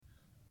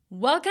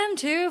Welcome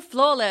to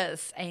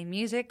Flawless, a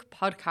music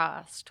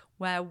podcast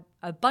where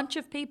a bunch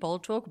of people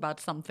talk about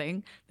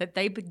something that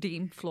they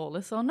deem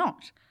flawless or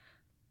not.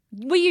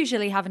 We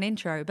usually have an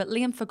intro, but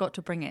Liam forgot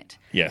to bring it.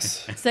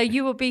 Yes. So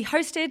you will be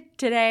hosted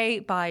today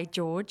by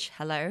George,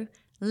 hello,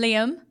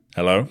 Liam,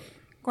 Hello.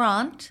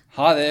 Grant,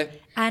 Hi there.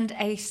 and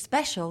a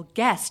special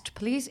guest.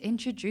 Please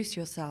introduce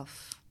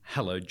yourself.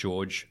 Hello,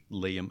 George,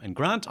 Liam, and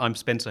Grant. I'm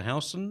Spencer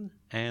Howson,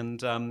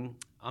 and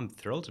I'm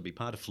thrilled to be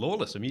part of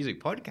Flawless, a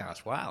music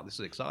podcast. Wow, this is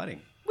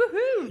exciting.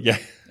 Woohoo! Yeah.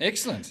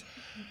 Excellent.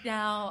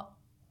 Now,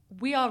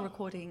 we are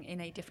recording in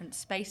a different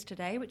space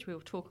today, which we will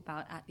talk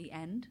about at the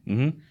end.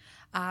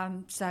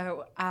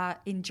 So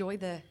enjoy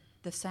the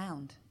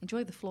sound.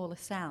 Enjoy the flawless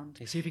sound.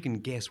 See if you can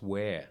guess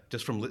where,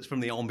 just from the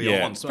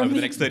ambiance Yeah. over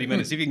the next 30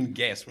 minutes. See if you can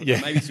guess.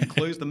 Yeah. Maybe some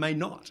clues that may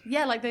not.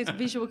 Yeah, like those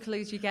visual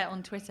clues you get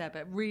on Twitter,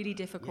 but really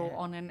difficult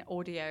on an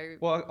audio.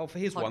 Well,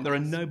 here's one. There are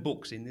podcast. no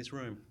books in this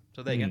room.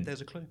 So there you go.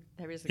 There's a clue.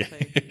 There is a clue.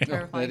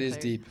 Terrifying That is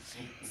clue. deep.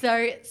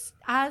 So,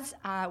 as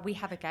we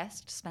have a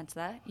guest,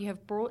 Spencer, you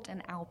have brought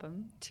an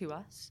album to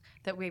us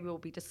that we will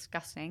be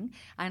discussing,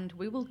 and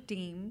we will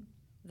deem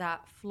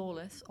that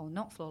flawless or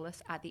not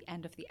flawless at the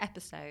end of the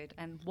episode.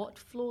 And what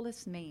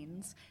flawless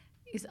means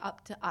is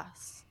up to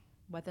us.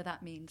 Whether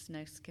that means no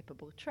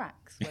skippable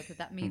tracks, whether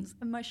that means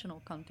emotional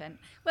content,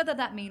 whether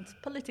that means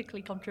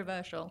politically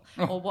controversial,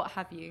 or what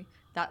have you,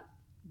 that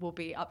will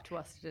be up to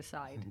us to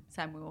decide.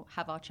 So we'll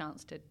have our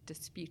chance to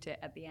dispute it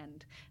at the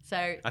end. So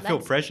I feel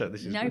let's- pressure.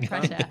 This is no good.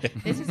 pressure.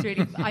 This is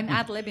really. I'm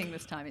ad-libbing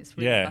this time. It's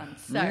really Yeah. fun.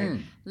 So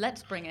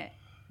let's bring it.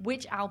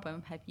 Which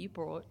album have you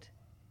brought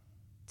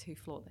to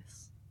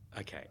Flawless?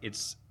 Okay,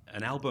 it's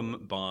an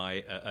album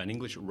by an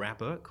English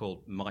rapper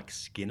called Mike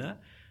Skinner,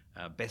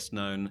 best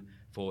known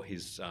for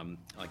his,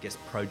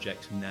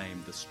 project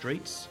name The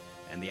Streets,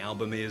 and the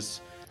album is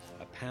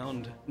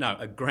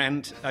A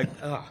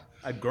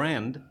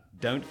Grand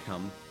Don't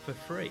Come for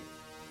Free.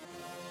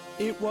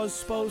 It was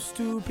supposed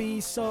to be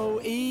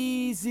so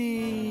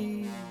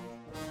easy.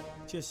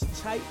 Just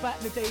take back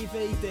the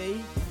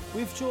DVD,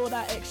 withdraw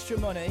that extra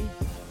money,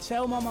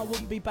 tell Mum I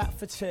wouldn't be back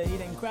for tea,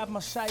 then grab my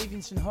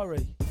savings and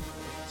hurry.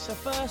 So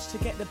first, to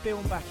get the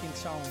bill back in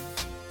time,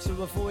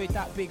 to avoid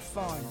that big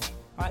fine,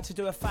 I had to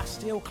do a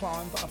fast hill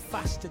climb, but a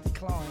faster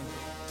decline.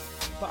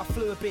 But I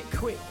flew a bit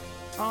quick,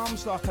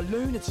 arms like a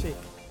lunatic.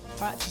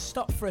 I had to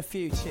stop for a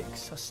few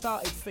ticks, I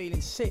started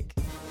feeling sick.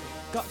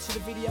 Got to the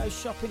video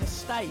shop in a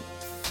state,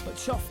 but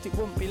chuffed it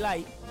wouldn't be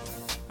late.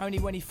 Only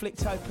when he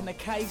flicked open the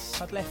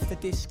case, I'd left the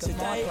disc at my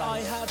place. Today I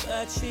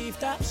have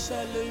achieved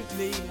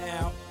absolutely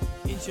now.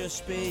 In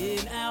just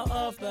being out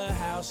of the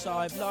house,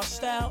 I've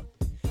lost out.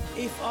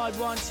 If I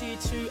wanted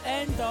to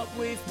end up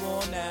with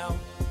more now,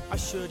 I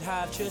should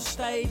have just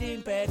stayed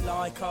in bed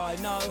like I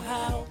know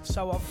how.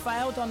 So I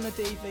failed on the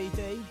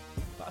DVD,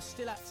 but I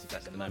still had to get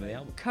That's the the name of money. the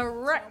album.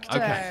 Correct.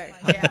 Okay.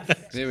 Yes.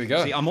 There we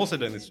go. See, I'm also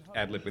doing this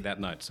ad-lib with that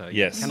note, so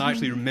Yes. can I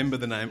actually remember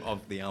the name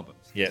of the album?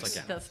 Yes. Yes, I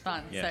can. That's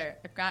fun. Yeah.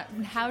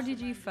 So, how did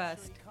you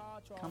first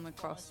come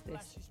across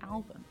this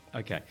album?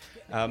 Okay,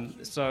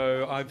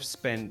 so I've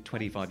spent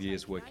 25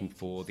 years working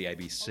for the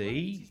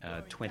ABC,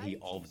 20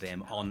 of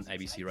them on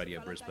ABC Radio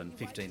Brisbane,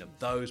 15 of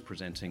those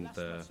presenting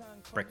the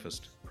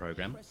breakfast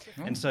program.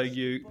 And so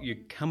you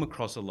come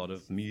across a lot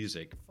of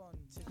music,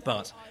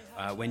 but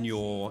when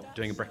you're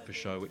doing a breakfast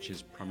show, which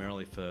is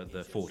primarily for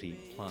the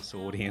 40-plus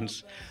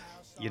audience,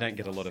 you don't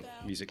get a lot of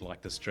music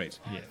like The Streets.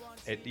 Yeah.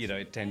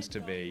 It tends to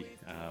be...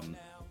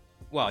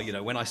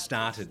 when I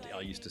started,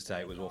 I used to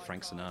say it was all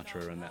Frank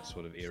Sinatra and that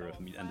sort of era,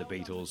 and the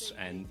Beatles,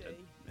 and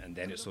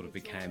then it sort of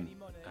became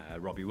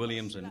Robbie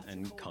Williams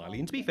and Kylie.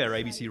 And to be fair,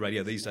 ABC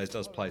Radio these days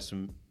does play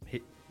some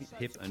hip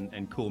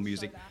and cool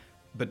music,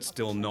 but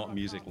still not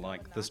music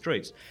like The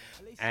Streets.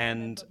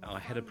 And I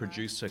had a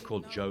producer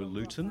called Joe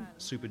Luton,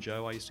 Super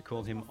Joe, I used to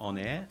call him on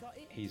air.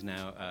 He's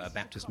now a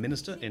Baptist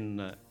minister in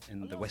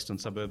the western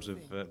suburbs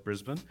of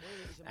Brisbane.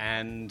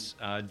 And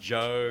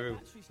Joe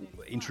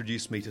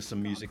introduced me to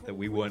some music that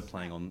we weren't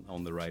playing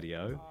on the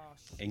radio,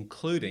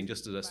 including,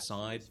 just as a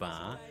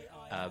sidebar,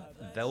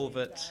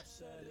 Velvet...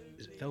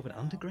 Is it Velvet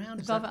Underground?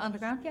 Is Velvet that-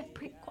 Underground? Yeah,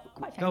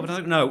 quite famous. Velvet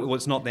Underground? No, well,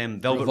 it's not them.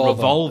 Velvet Revolver.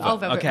 Revolver. Oh,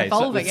 Velvet okay,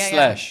 Revolver, With yeah,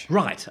 Slash.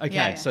 Right, okay.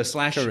 Yeah, yeah. So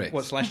Slash, Correct.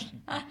 what Slash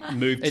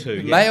moved It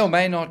to. may yeah. or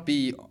may not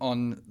be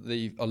on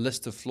a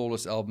list of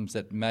flawless albums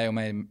that may or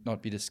may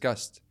not be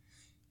discussed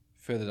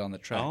further down the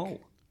track.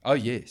 Oh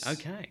yes.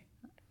 Okay.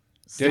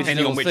 Dirty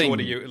Depending on Little which Thing.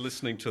 order you're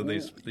listening to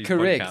these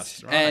Correct.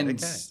 podcasts. Right,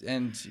 and okay.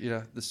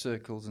 and the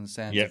circles and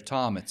sands Yep. of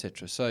time,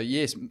 etc. So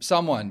yes,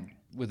 someone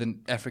with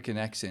an African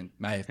accent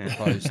may have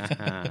proposed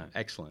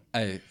Excellent.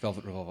 a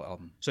Velvet Revolver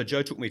album. So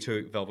Joe took me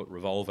to Velvet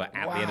Revolver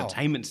at Wow. the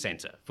Entertainment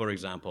Centre, for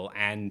example.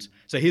 And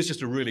so he's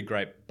just a really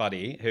great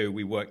buddy who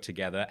we worked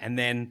together. And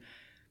then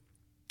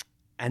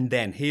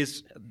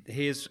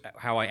here's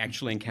how I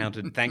actually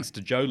encountered, thanks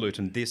to Joe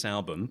Luton, this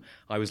album.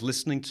 I was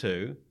listening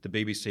to the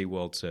BBC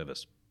World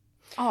Service.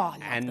 Oh, I love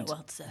And the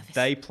World Service.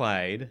 they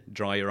played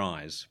Dry Your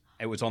Eyes.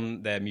 It was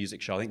on their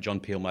music show. I think John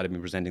Peel might have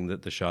been presenting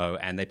the show,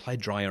 and they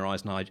played "Dry Your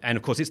Eyes," and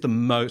of course, it's the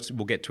most.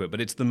 We'll get to it,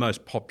 but it's the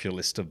most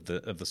populist of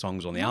the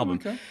songs on the album.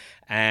 Okay.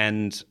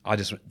 And I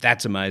just,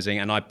 that's amazing.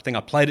 And I think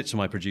I played it to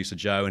my producer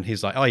Joe, and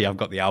he's like, "Oh yeah, I've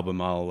got the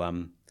album.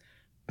 I'll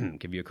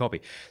give you a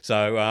copy."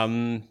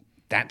 So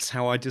that's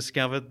how I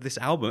discovered this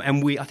album.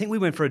 And I think we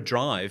went for a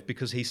drive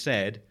because he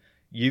said,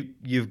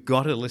 You've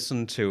got to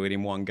listen to it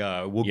in one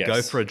go. We'll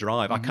go for a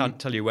drive. I can't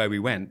tell you where we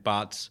went,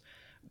 but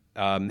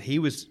he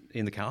was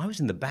in the car. I was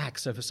in the back,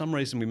 so for some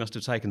reason we must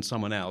have taken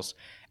someone else,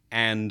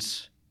 and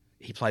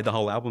he played the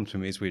whole album to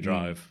me as we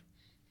drove.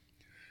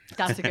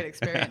 That's a good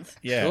experience.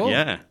 Yeah, Cool.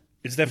 Yeah.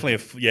 it's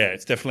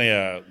definitely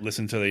a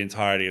listen to the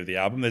entirety of the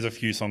album. There's a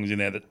few songs in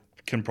there that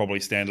can probably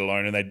stand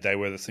alone, and they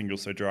were the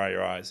singles, so Dry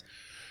Your Eyes.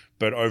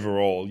 But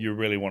overall, you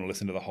really want to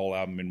listen to the whole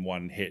album in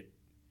one hit.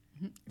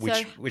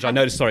 Which I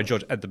noticed, sorry,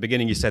 George, at the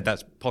beginning you said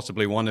that's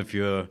possibly one of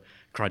your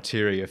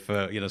criteria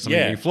for something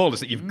being flawless,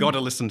 that you've got to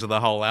listen to the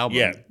whole album.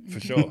 Yeah, for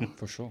sure.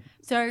 For sure.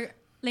 So,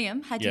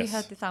 Liam, had you Yes.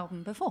 heard this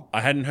album before?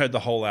 I hadn't heard the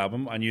whole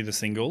album. I knew the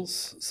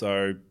singles.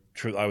 So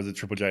I was a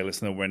Triple J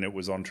listener when it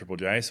was on Triple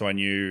J. So I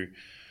knew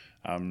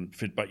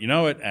Fit But You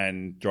Know It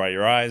and Dry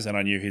Your Eyes. And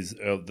I knew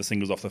the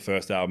singles off the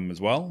first album as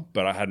well.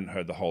 But I hadn't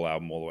heard the whole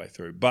album all the way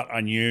through. But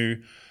I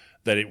knew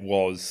that it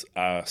was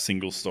a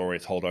single story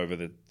told over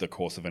the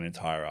course of an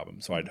entire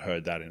album. So I'd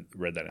heard that and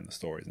read that in the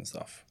stories and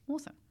stuff.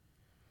 Awesome.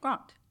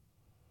 Grant,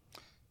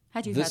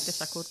 had you heard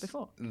this record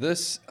before?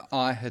 This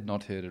I had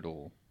not heard at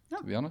all,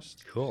 to be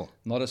honest. Cool.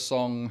 Not a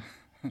song,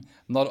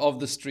 not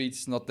of the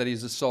streets, not that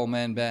he's a soul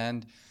man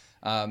band.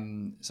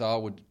 So I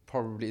would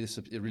probably, this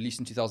was released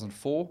in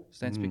 2004,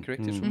 stands to be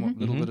corrected from a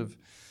little bit of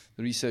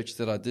the research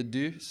that I did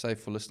do, save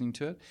for listening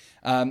to it.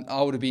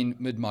 I would have been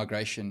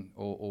mid-migration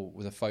or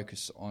with a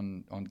focus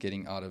on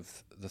getting out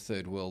of the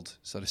third world,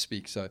 so to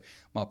speak. So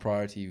my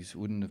priorities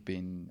wouldn't have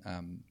been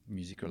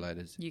music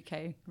related.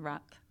 UK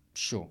rap,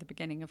 Sure. the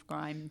beginning of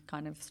grime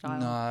kind of style.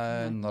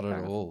 No, not fair at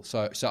enough. all.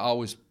 So I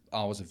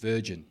was a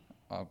virgin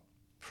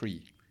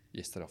pre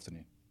yesterday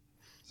afternoon.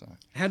 So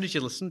How did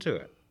you listen to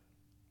it?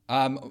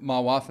 my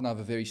wife and I have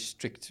a very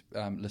strict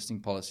listening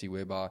policy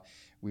whereby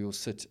we will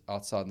sit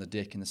outside on the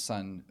deck in the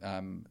sun,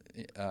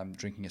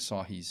 drinking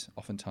Asahis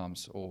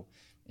oftentimes or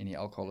any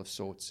alcohol of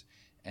sorts,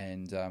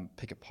 and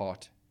pick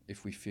apart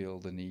if we feel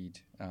the need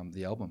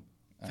the album.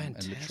 And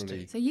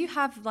literally, So you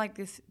have like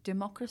this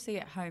democracy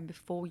at home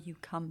before you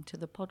come to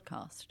the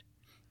podcast.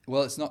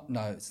 well, it's not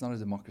a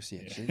democracy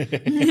actually. To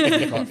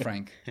be quite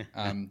frank.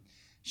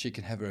 She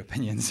can have her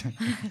opinions,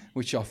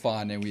 which are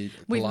fine, and we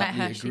We've met politely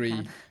her, she agree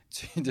can.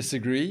 to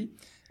disagree.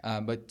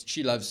 But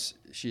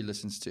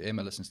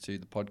Emma listens to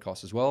the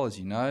podcast as well, as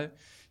you know.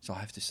 So I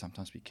have to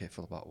sometimes be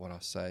careful about what I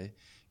say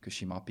because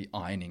she might be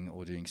ironing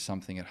or doing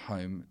something at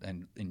home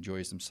and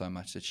enjoys them so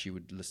much that she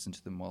would listen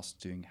to them whilst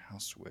doing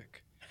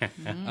housework.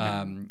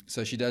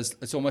 So she does.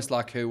 It's almost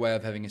like her way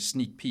of having a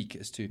sneak peek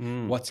as to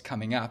what's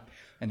coming up,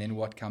 and then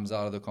what comes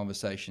out of the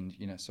conversation.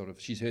 Sort of.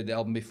 She's heard the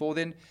album before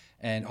then,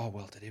 and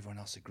did everyone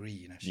else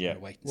agree? She's got to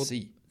wait and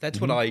see. That's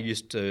what I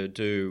used to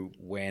do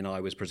when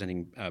I was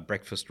presenting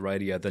breakfast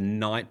radio the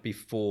night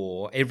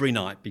before, every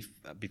night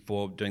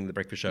before doing the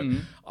breakfast show.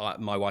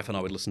 My wife and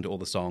I would listen to all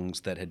the songs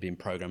that had been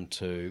programmed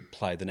to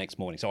play the next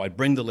morning. So I'd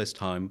bring the list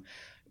home.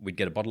 We'd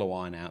get a bottle of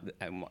wine out,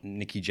 and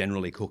Nikki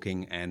generally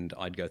cooking, and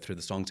I'd go through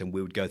the songs, and we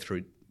would go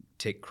through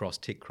tick, cross,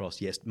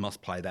 yes,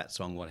 must play that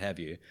song, what have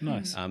you.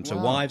 Nice. So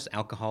wives,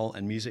 alcohol,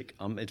 and music,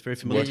 it's very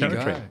There familiar you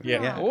territory. go.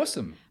 Yeah.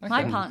 Awesome.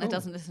 My Okay, partner cool.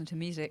 doesn't listen to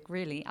music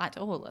really at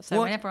all. So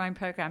What? whenever I'm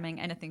programming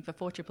anything for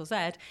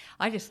 4ZZZ,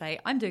 I just say,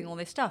 I'm doing all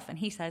this stuff. And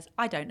he says,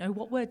 I don't know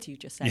what words you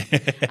just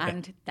said.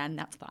 And then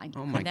that's fine.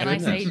 Oh, my and then I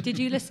say, goodness. did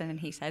you listen? And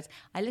he says,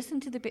 I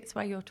listened to the bits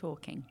where you're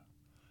talking.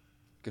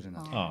 Good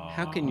enough.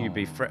 How can you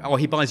be...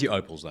 he buys you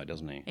opals, though,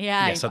 doesn't he?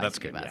 Yeah, so he that's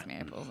buys me good. buys me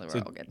apples. They were So,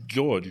 all good.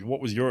 George, what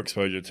was your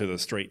exposure to the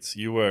streets?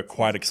 You were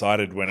quite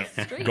excited when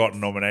it got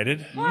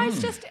nominated. Well, I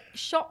was just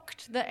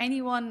shocked that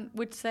anyone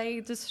would say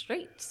the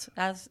streets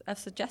as a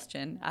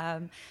suggestion.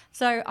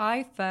 So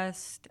I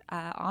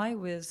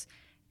was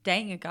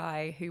dating a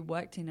guy who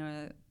worked in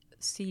a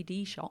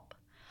CD shop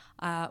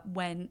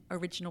when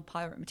Original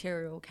Pirate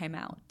Material came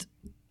out.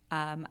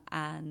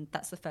 And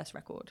that's the first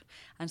record.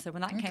 And so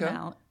when that came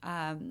out,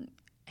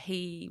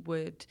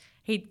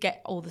 he'd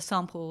get all the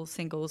sample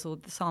singles or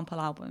the sample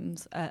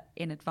albums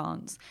in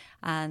advance.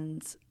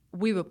 And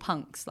we were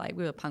punks,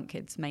 we were punk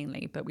kids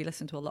mainly, but we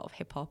listened to a lot of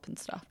hip hop and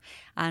stuff.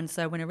 And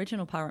so when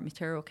Original Pirate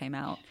Material came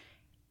out,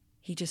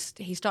 he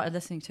started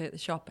listening to it at the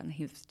shop, and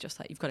he was just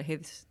like, you've got to hear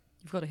this.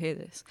 You've got to hear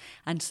this.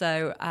 And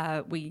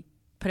so we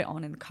put it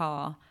on in the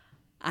car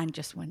and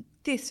just went,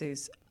 this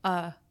is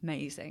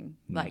amazing.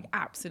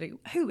 Absolutely.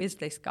 Who is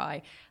this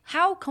guy?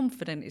 How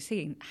confident is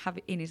he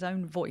in his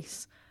own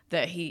voice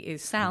that he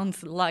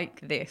sounds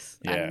like this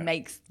and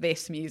makes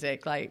this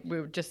music? We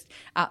were just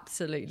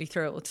absolutely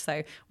thrilled.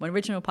 So when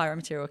Original Pirate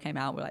Material came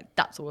out, we're like,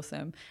 that's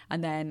awesome.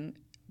 And then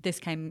this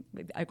came,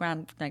 A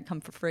Grand Don't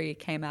Come for Free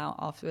came out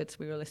afterwards.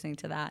 We were listening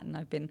to that, and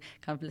I've been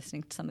kind of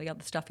listening to some of the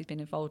other stuff he's been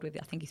involved with.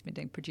 I think he's been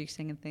doing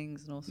producing and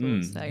things and all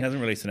sorts. So He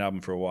hasn't released an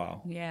album for a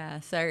while. yeah,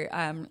 so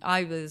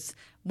I was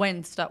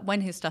when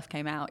his stuff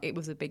came out, it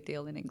was a big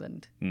deal in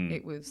England.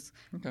 It was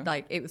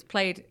like it was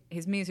played.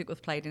 His music was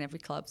played in every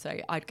club. So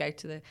I'd go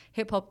to the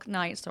hip hop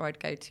nights or I'd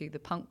go to the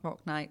punk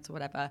rock nights or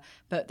whatever.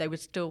 But they would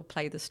still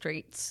play the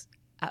streets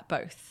at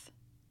both.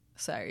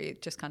 So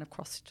it just kind of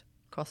crossed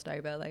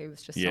over. Like, it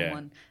was just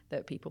someone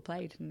that people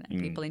played and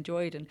people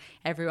enjoyed, and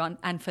everyone.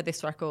 And for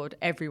this record,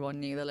 everyone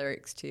knew the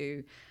lyrics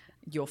to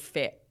 "You're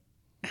Fit."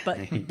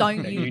 But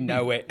don't you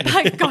know it?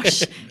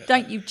 Gosh,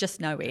 don't you just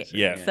know it?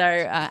 Yeah. So,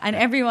 and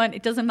everyone,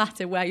 it doesn't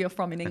matter where you're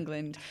from in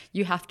England,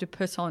 you have to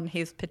put on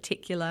his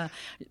particular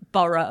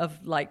borough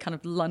of like kind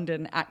of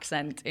London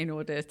accent in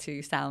order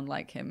to sound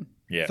like him.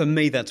 Yeah. For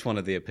me, that's one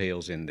of the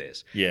appeals in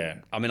this. Yeah.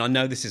 I mean, I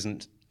know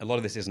a lot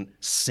of this isn't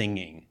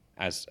singing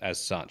as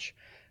such,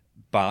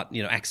 but,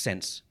 you know,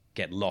 accents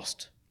get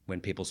lost when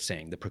people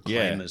sing. The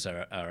Proclaimers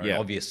are an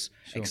obvious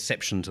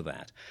exception to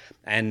that.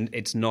 And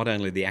it's not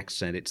only the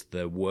accent, it's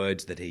the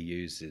words that he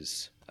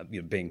uses,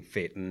 you know, being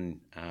fit.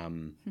 And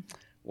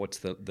what's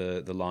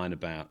the line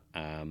about,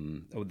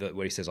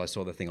 where he says, I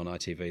saw the thing on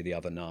ITV the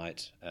other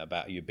night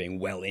about you being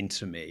well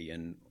into me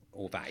and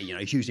all that. You know,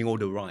 he's using all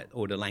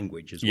the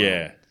language as well.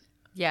 Yeah.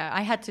 Yeah,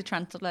 I had to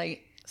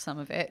translate some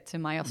of it to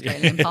my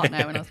Australian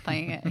partner when I was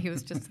playing it. He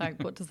was just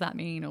like, what does that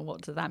mean? Or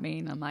what does that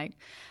mean? I'm like,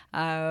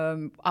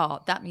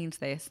 that means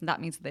this and that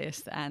means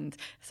this. And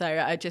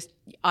so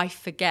I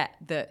forget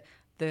that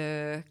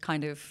the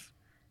kind of,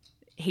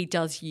 he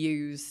does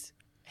use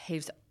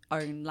his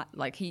own,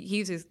 like he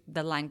uses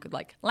the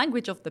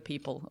language of the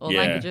people, or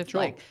language of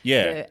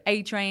the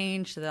age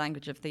range, the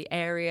language of the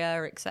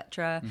area,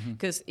 etc.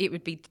 Because it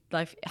would be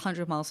like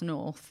 100 miles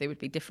north, it would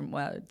be different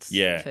words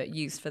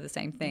used for the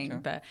same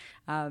thing. But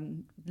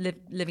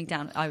living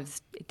down, I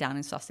was down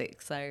in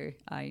Sussex, so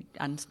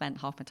and spent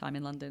half my time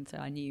in London, so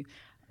I knew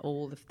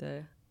all of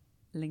the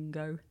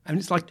lingo. And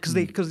it's like,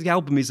 because the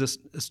album is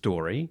a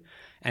story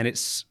and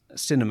it's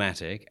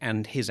cinematic,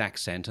 and his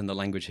accent and the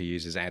language he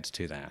uses adds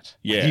to that.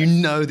 Yeah. You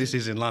know this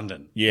is in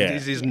London. Yeah.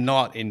 This is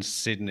not in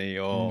Sydney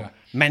or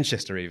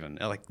Manchester even.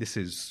 Like, this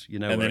is, you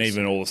know. And then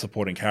even all the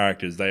supporting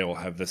characters, they all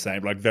have the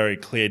same, like very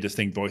clear,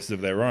 distinct voices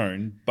of their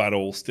own, but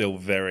all still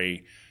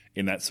very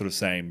in that sort of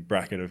same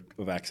bracket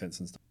of accents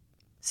and stuff.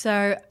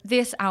 So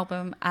this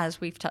album, as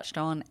we've touched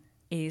on,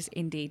 is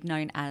indeed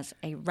known as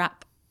a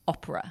rap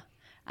opera.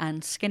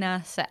 And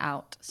Skinner set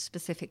out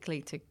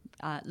specifically to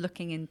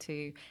looking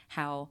into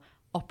how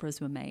operas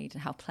were made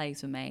and how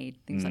plays were made,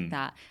 things like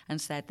that, and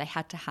said they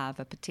had to have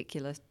a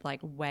particular like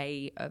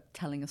way of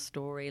telling a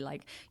story,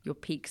 like your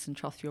peaks and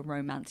troughs, your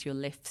romance, your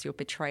lifts, your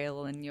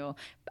betrayal, and your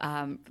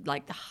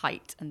like the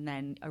height, and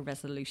then a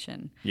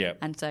resolution. Yeah.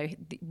 And so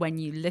when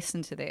you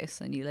listen to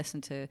this and you listen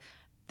to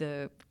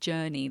the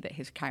journey that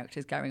his character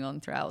is going on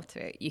throughout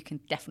it, you can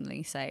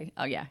definitely say,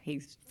 oh yeah,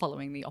 he's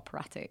following the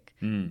operatic,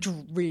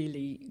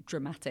 really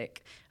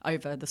dramatic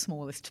over the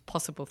smallest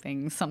possible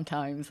things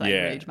sometimes, like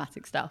really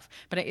dramatic stuff.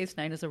 But it is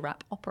known as a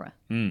rap opera.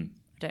 I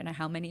don't know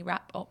how many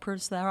rap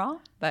operas there are,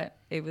 but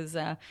it was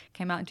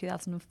came out in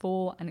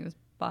 2004, and it was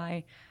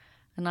by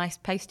a nice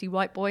pasty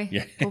white boy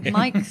called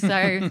Mike, so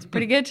it's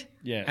pretty good.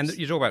 Yeah. And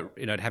you talk about,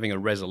 you know, having a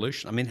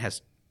resolution. I mean, it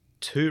has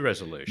 2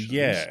 resolutions.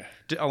 Yeah.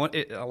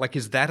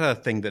 Is that a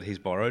thing that he's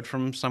borrowed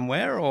from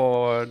somewhere,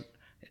 or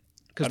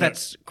because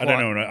that's I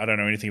don't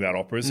know anything about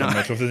operas. So I'm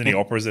not sure if there's any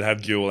operas that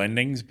have dual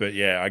endings, but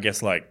yeah, I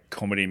guess like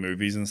comedy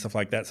movies and stuff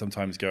like that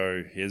sometimes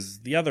go, here's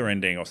the other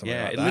ending or something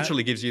like that. It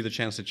literally gives you the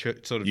chance to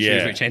sort of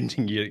choose which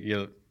ending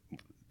you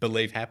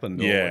believe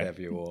happened, or what have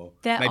you, or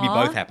maybe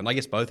both happened. I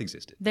guess both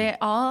existed. There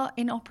are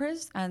in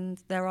operas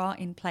and there are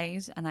in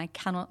plays, and I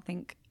cannot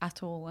think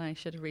at all, I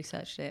should have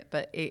researched it,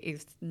 but it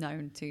is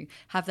known to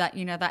have that,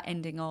 you know, that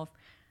ending of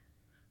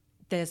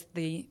there's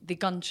the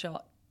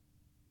gunshot,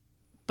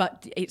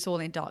 but it's all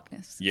in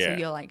darkness. Yeah. So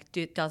you're like,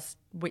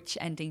 which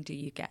ending do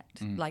you get?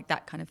 Like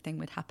that kind of thing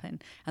would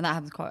happen. And that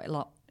happens quite a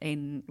lot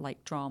in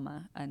like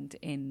drama and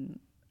in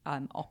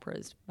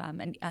operas,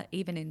 and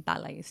even in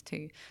ballets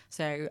too.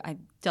 So it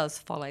does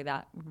follow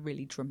that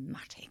really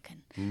dramatic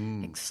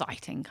and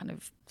exciting kind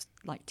of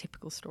like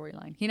typical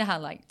storyline. You know how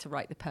like to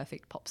write the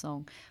perfect pop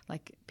song,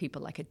 like people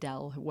like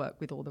Adele who work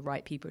with all the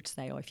right people to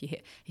say,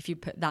 if you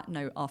put that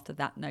note after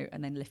that note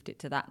and then lift it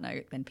to that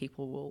note, then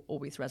people will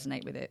always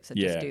resonate with it. So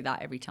just do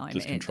that every time in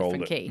a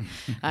different key.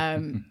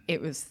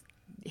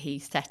 He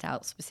set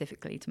out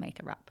specifically to make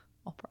a rap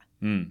opera.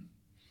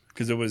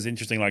 Because it was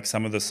interesting, like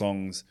some of the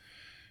songs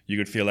you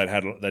could feel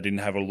they didn't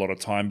have a lot of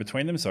time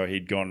between them. So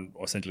he'd gone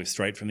essentially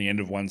straight from the end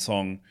of one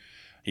song.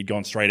 He'd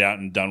gone straight out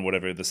and done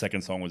whatever the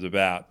second song was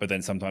about. But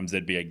then sometimes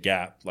there'd be a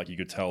gap, like you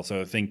could tell. So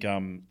I think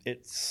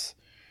it's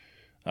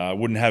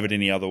wouldn't have it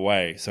any other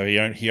way. So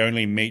he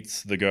only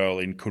meets the girl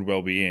in Could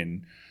Well Be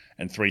In,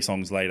 and 3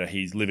 songs later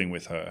he's living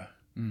with her.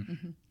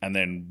 And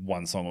then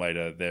 1 song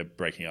later they're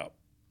breaking up.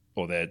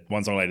 Or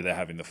 1 song later they're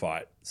having the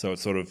fight. So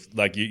it's sort of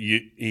like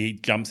he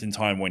jumps in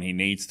time when he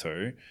needs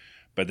to,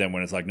 but But then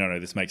when it's like, no,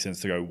 this makes sense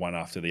to go one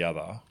after the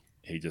other,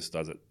 he just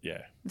does it.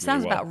 Yeah, It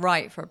sounds really well. about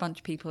right for a bunch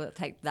of people that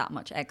take that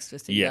much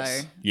ecstasy.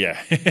 Yes, Though. yeah.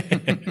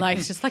 Like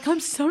it's just like I'm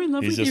so in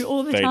love He's with just you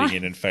all the fading time.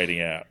 in and fading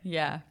out.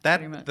 Yeah,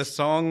 pretty much. That the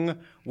song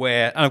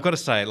where, and I've got to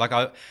say,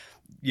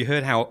 you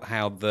heard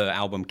how the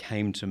album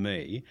came to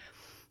me,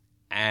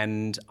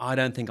 and I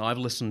don't think I've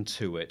listened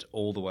to it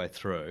all the way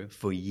through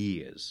for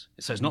years.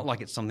 So it's not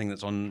like it's something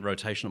that's on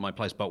rotation at my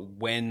place. But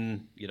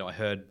when I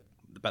heard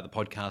about the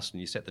podcast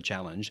and you set the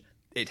challenge,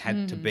 it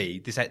had to be.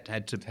 This had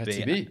to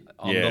be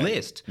on Yeah. the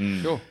list.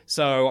 Sure.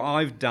 So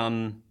I've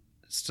done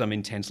some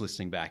intense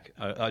listening back,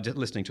 just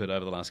listening to it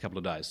over the last couple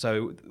of days.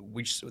 So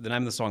the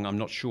name of the song I'm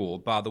not sure,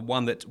 but the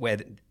one where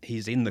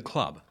he's in the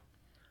club.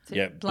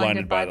 Yeah,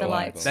 Blinded by the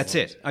lights. That's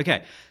it.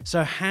 Okay.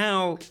 So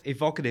how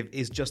evocative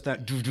is just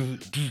that?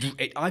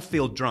 I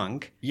feel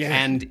drunk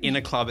and in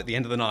a club at the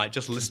end of the night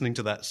just listening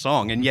to that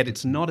song, and yet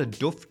it's not a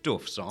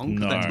doof song.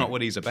 'Cause that's No. not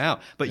what he's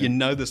about. But you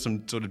know there's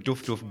some sort of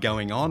doof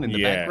going on in the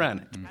Yeah.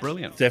 background. It's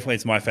brilliant. Definitely,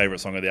 it's my favorite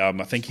song of the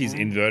album. I think he's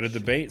inverted the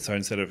beat, so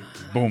instead of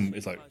boom,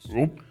 it's like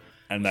whoop,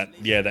 and that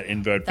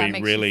invert That beat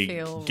makes really you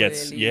feel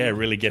gets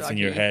really gets in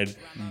your druggy. head.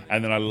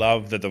 And then I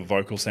love that the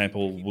vocal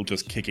sample will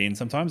just kick in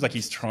sometimes. Like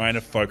he's trying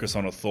to focus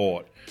on a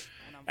thought,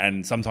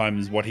 and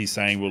sometimes what he's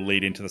saying will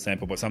lead into the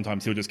sample, but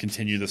sometimes he'll just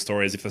continue the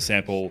story as if the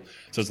sample.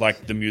 So it's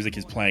like the music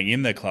is playing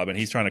in the club, and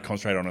he's trying to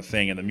concentrate on a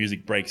thing, and the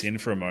music breaks in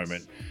for a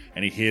moment,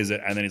 and he hears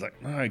it, and then he's like,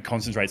 he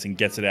concentrates and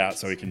gets it out,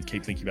 so he can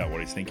keep thinking about what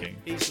he's thinking.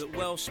 These look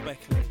well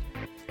speckled,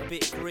 a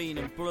bit green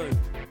and blue.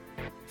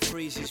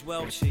 Threes is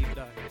well cheap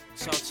though,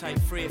 so I'll take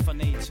 3 if I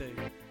need to.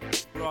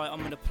 Right,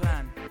 I'm gonna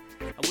plan.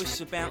 I wish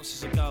the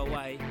bouncers would go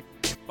away.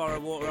 Borrow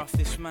water off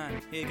this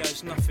man, here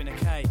goes nothing,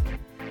 okay?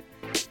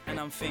 And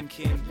I'm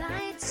thinking,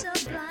 Lights are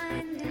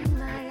blinding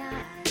my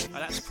eyes. oh,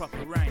 that's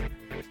proper rain.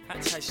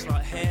 That tastes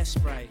like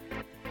hairspray.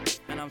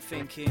 And I'm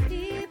thinking,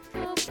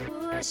 People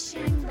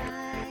pushing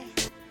by,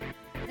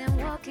 then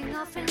walking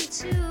off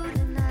into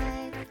the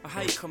night. I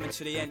hate coming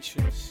to the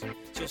entrance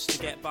just to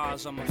get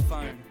bars on my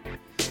phone.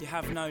 You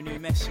have no new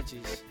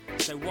messages,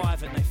 so why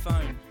haven't they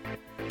phoned?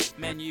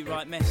 Menu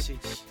write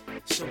message,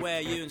 so where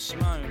are you and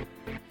Simone?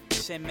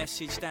 Send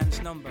message Dan's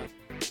number.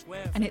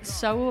 Where have And they it's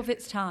gone? so of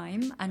its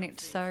time, and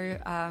it's so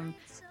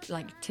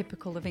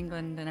typical of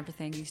England and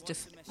everything. He's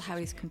just how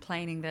he's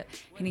complaining that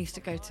he needs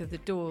to go to the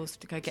doors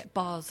to go get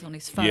bars on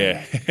his phone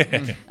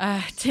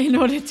Yeah. in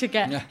order to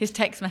get his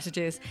text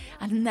messages,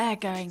 and they're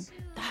going,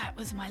 "That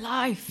was my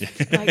life."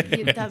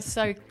 That's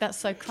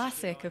so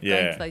classic of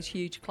going Yeah. to those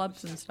huge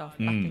clubs and stuff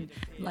back in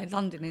like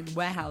London in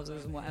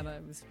warehouses and whatever.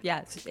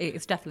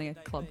 It's definitely a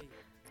club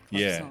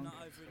Yeah. song.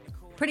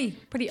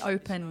 Pretty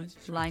open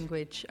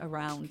language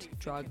around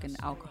drug and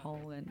alcohol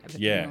and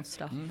everything Yeah. else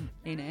stuff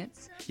in it.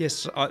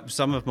 Yes,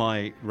 some of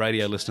my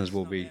radio listeners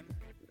will be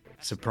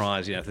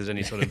surprised, if there's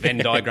any sort of Venn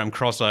diagram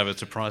crossover,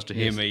 surprised to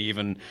hear me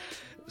even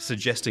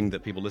suggesting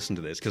that people listen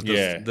to this, because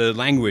the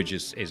language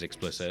is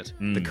explicit.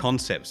 The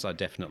concepts are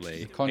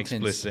definitely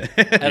Content's explicit.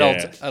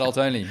 adult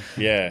only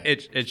Yeah.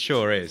 It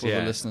sure is, for yeah.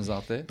 the listeners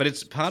out there. But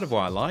it's part of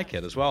why I like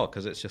it as well,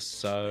 because it's just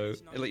so...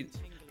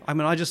 I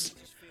mean, I just...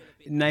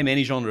 Name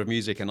any genre of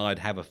music and I'd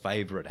have a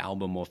favourite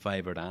album or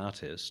favourite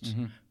artist,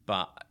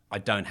 but I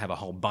don't have a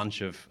whole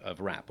bunch of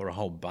rap or a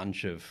whole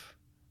bunch of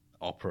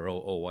opera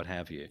or what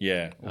have you.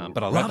 Yeah.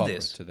 But I Rap love opera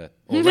this. to that.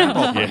 Or rap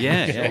opera,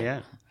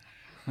 yeah.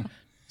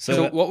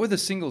 So what were the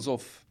singles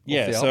off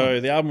Yeah, the so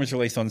album? the album was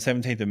released on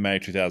 17th of May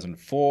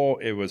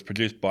 2004. It was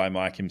produced by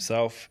Mike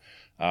himself.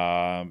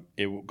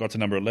 It got to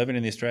number 11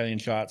 in the Australian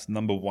charts,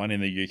 number 1 in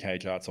the UK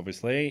charts,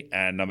 obviously,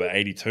 and number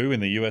 82 in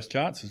the US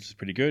charts, which is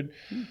pretty good.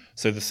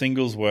 So the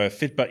singles were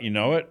Fit But You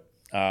Know It,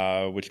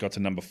 which got to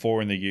number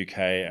 4 in the UK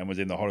and was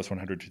in the Hottest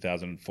 100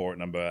 2004 at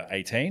number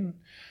 18.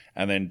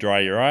 And then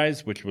Dry Your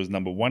Eyes, which was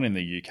number 1 in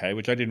the UK,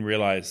 which I didn't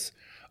realise.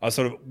 I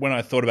sort of, when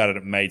I thought about it,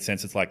 it made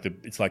sense. It's like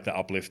the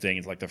uplifting,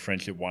 it's like the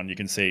friendship one. You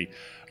can see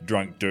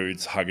drunk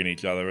dudes hugging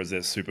each other as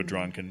they're super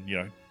drunk, and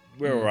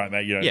we're all right,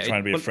 mate. Yeah,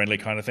 trying to be a well, friendly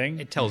kind of thing.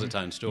 It tells its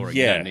own story.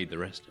 Yeah. You don't need the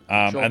rest.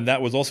 And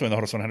that was also in the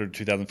Hottest 100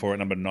 2004 at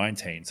number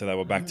 19. So they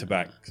were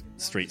back-to-back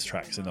Streets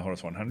tracks in the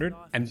Hottest 100.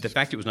 And the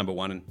fact it was number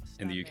 1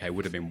 in the UK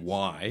would have been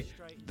why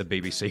the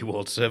BBC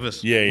World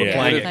Service Yeah, were yeah.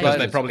 playing it, Would have because played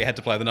they it. probably had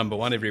to play the number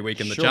 1 every week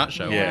in the chart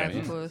show. Yeah.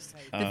 Of course.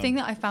 The thing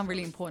that I found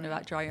really important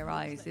about Dry Your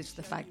Eyes is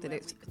the fact that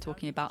it's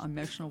talking about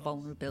emotional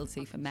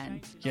vulnerability for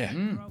men. Yeah.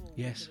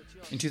 Yes.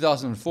 In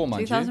 2004,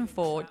 mind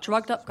 2004,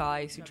 drugged up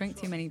guys who drink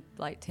too many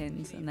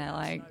tins and they're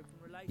like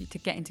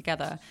getting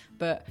together,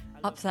 but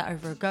upset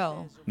over a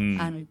girl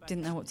and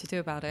didn't know what to do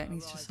about it. And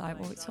he's just like,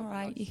 well, it's all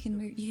right. You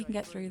can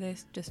get through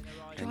this. Just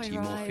dry Plenty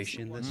your more eyes. fish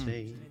in the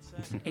sea.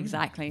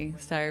 Exactly.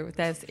 So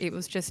it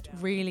was just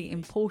really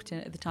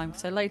important at the time.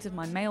 So loads of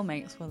my male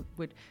mates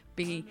would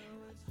be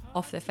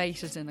off their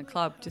faces in the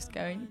club, just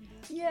going,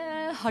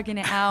 yeah, hugging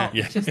it out,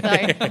 just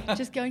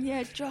going,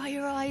 yeah, dry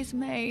your eyes,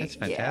 mate. That's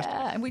fantastic.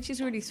 Yeah, which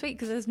is really sweet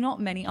because there's not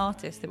many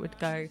artists that would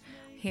go,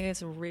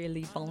 here's a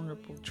really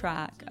vulnerable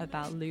track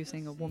about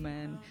losing a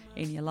woman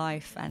in your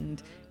life,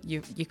 and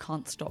you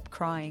can't stop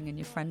crying, and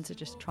your friends are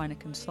just trying to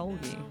console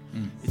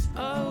you. It's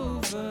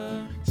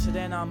over. So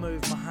then I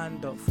move my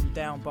hand up from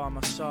down by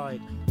my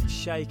side,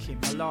 shaking,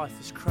 my life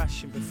is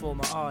crashing before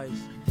my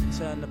eyes.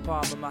 Turn the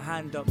palm of my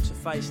hand up to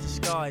face the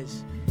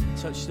skies,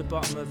 touch the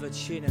bottom of her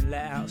chin and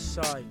let out a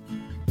sigh.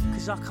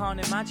 'Cause I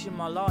can't imagine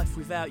my life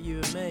without you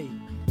and me.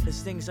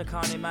 There's things I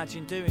can't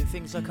imagine doing,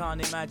 things I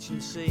can't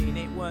imagine seeing.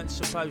 It weren't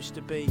supposed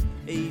to be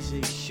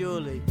easy,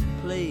 surely.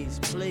 Please,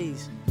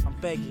 please, I'm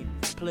begging,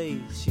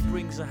 please. She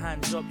brings her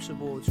hands up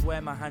towards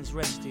where my hands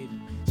rested.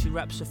 She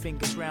wraps her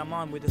fingers round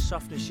mine with the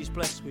softness she's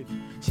blessed with.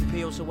 She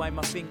peels away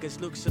my fingers,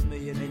 looks at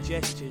me and then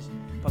gestures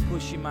by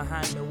pushing my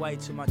hand away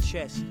to my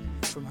chest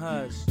from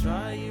hers.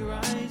 Dry your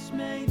eyes,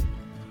 mate.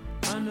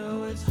 I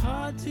know it's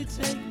hard to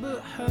take, but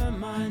her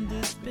mind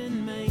has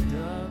been made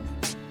up.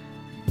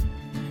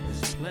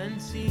 There's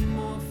plenty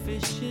more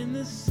fish in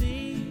the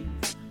sea.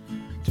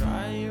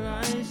 Dry your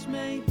eyes,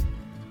 mate.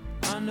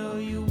 I know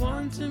you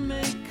want to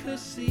make her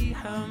see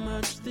how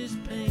much this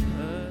pain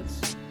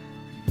hurts,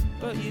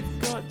 but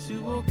you've got to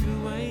walk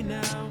away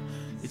now.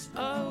 It's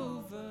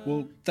over.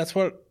 Well, that's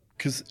what,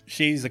 because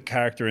she's a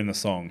character in the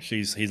song.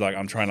 He's like,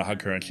 I'm trying to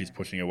hug her and she's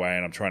pushing away,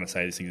 and I'm trying to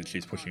say these things and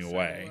she's pushing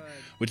away,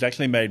 which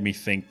actually made me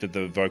think that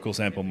the vocal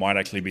sample might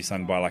actually be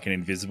sung by like an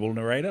invisible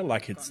narrator,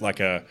 like it's like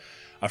a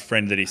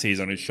friend that he sees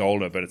on his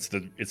shoulder, but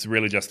it's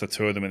really just the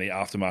two of them in the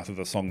aftermath of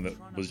the song that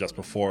was just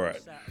before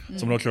it.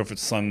 So I'm not sure if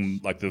it's sung,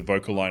 like the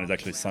vocal line is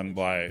actually sung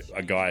by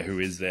a guy who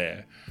is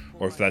there,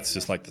 or if that's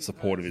just like the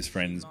support of his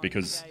friends,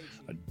 because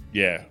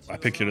I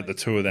pictured it, the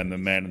two of them, the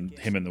man,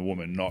 him and the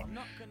woman, not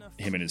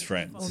him and his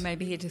friends. Or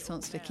maybe he just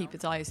wants to keep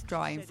his eyes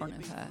dry in front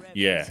of her.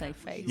 Yeah. Safe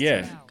face. Yeah.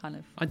 And kind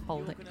of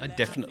hold it. I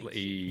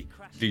definitely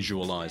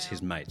visualise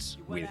his mates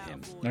with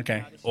him.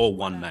 Okay. Or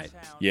one mate.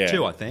 Yeah.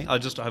 Two, I think.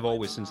 I've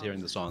always, since hearing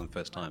the song the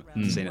first time,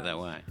 seen it that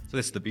way. So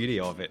that's the beauty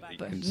of it. You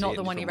But can see not it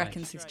the in one he different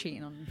reckons he's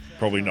cheating on.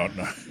 Probably not,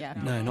 no. Yeah.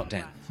 ways. No, not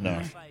Dan.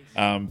 No.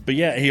 But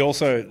yeah, he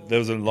also, there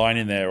was a line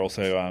in there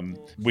also,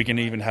 we can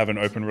even have an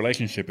open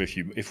relationship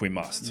if we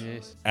must.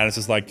 Yes. And it's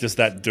just like, just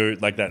that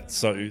dude, like that,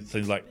 so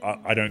things like,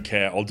 I don't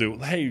care, I'll do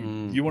it. Hey,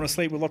 you want to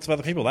sleep with lots of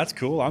other people? That's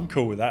cool, I'm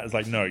cool with that. It's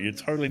like, no, you're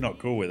totally not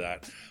cool with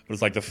that. But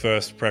it's like the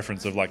first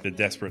preference of like the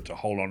desperate to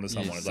hold on to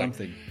someone. It's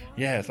something. like,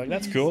 yeah, it's like,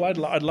 that's cool, I'd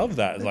love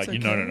that. It's That's like,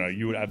 okay. no,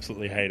 you would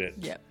absolutely hate it.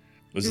 Yeah.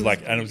 It was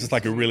like, and it was just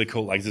like a really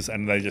cool, like just,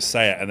 and they just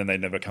say it, and then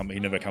he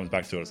never comes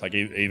back to it. It's like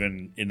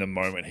even in the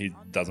moment, he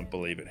doesn't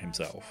believe it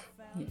himself.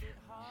 Yeah.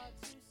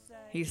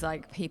 He's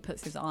like, he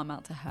puts his arm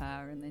out to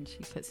her and then she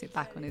puts it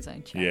back on his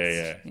own chest.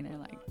 Yeah. You know,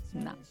 like,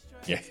 nah,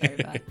 Yeah.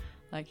 it's over.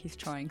 Like, he's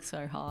trying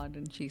so hard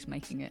and she's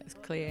making it as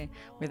clear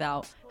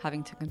without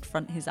having to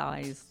confront his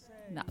eyes.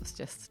 And that was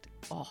just,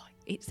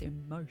 it's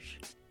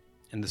emotion.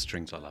 And the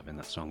strings I love in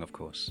that song, of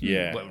course.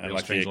 Yeah, Well, and real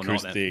like the strings or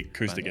not,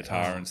 acoustic but-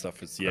 guitar and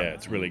stuff.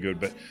 It's really good.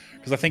 But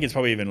because I think it's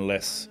probably even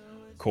less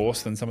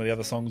coarse than some of the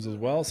other songs as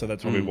well. So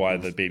that's probably why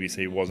the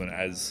BBC wasn't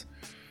as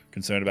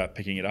concerned about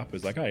picking it up. It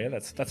was like, oh yeah,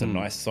 that's a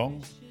nice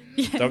song.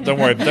 Don't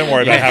worry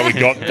about how we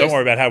got. Don't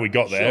worry about how we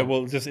got there. Sure.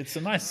 Well, just it's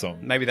a nice song.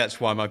 Maybe that's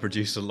why my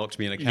producer locked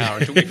me in a car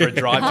and took me for a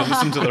drive to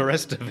listen to the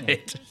rest of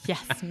it.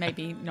 Yes,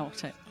 maybe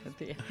not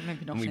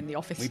in the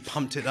office. We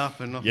pumped it up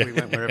and off Yeah. we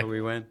went wherever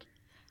we went.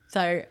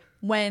 So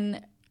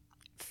when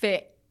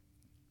Fit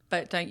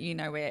But Don't You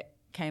Know It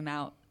came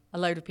out,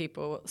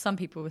 some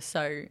people were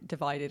so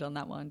divided on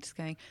that one, just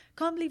going,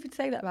 can't believe you'd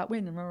say that about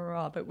Win, rah, rah,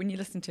 rah. But when you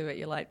listen to it,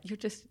 you're like, you're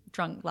just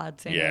drunk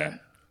lads in a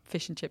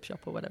fish and chip shop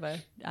or whatever.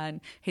 And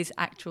his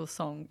actual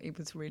song, it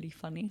was really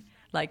funny.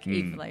 Like,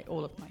 even like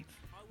all of my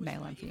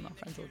male and female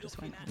friends all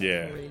just went,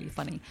 Yeah. really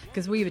funny.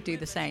 Because we would do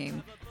the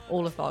same.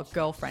 All of our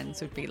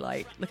girlfriends would be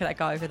like, look at that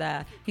guy over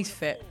there. He's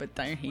fit, but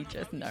don't he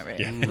just know it?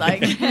 Yeah. Like,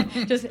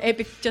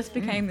 it just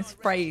became this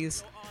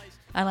phrase.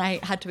 And I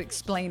had to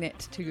explain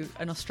it to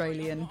an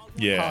Australian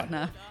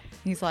partner.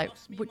 He's like,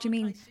 what do you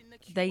mean?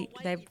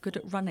 They're good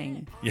at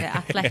running. They're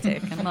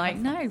athletic. And I'm like,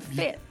 no,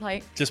 fit.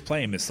 Like, Just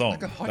playing this song.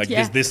 Like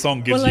Yeah. this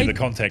song gives Well, you like, the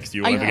context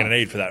you're I ever going to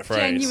need for that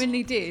phrase.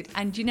 genuinely did.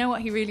 And do you know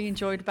what he really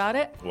enjoyed about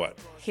it? What?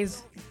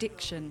 His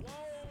diction.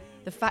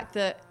 The fact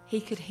that he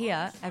could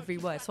hear every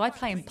word. So I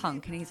play in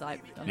punk and he's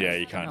like, oh, no, Yeah,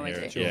 you can't no hear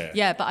idea. it.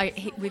 Yeah, but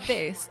with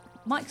this,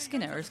 Mike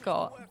Skinner has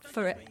got,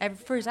 for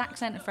his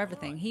accent and for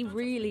everything, he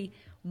really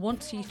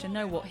wants you to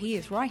know what he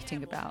is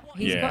writing about.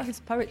 He's got his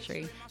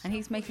poetry and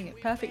he's making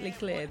it perfectly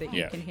clear that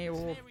you can hear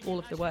all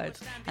of the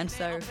words. And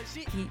so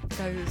he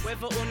goes...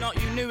 Whether or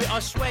not you knew it, I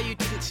swear you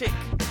didn't tick.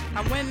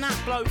 And when that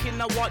bloke in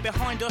the white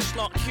behind us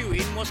like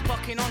queuing was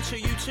clocking onto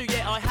you two,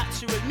 yeah, I had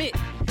to admit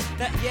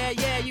that,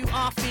 yeah, you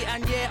are fit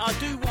and yeah, I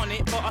do want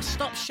it, but I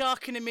stopped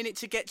sharking a minute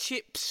to get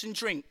chips and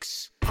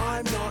drinks.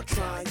 I'm not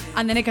trying.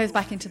 And then it goes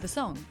back into the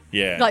song.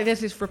 Yeah. Like there's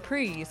this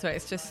reprise where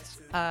it's just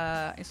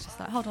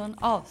like, hold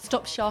on,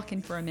 stop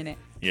sharking for a minute.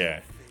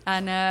 Yeah.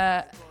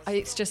 And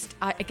it's just,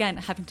 again,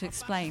 having to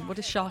explain, what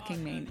does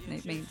sharking mean? And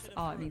it means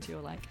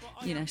you're like,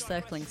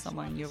 circling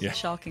someone, you're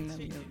sharking them,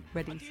 you're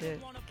ready to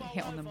get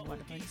hit on them or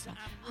whatever. And it's like,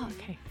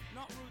 okay,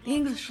 the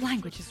English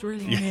language is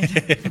really weird.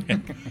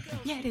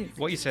 Yeah, it is.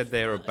 What you said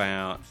there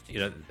about,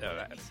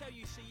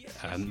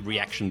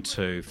 reaction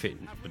to Fit,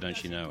 but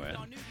Don't You Know It?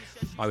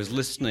 I was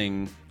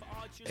listening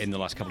in the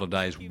last couple of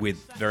days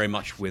very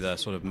much with a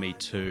sort of Me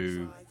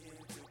Too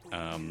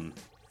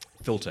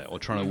filter, or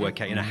trying to work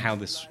out, how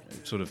this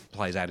sort of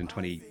plays out in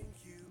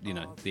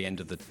the end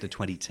of the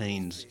 20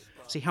 teens.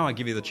 See how I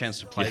give you the chance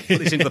to put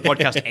this into the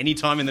podcast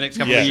anytime in the next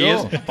couple of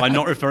years by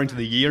not referring to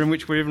the year in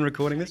which we're even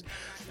recording this.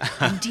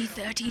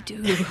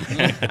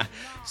 D32.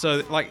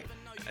 So,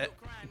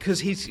 because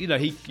he's,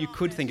 you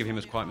could think of him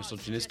as quite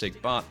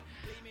misogynistic, but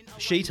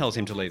she tells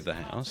him to leave the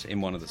house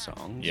in one of the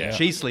songs. Yeah.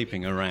 She's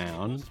sleeping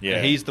around.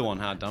 Yeah. He's the one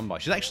hard done by.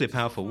 She's actually a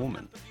powerful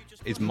woman,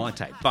 is my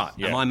take. But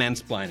am I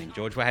mansplaining,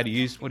 George? What do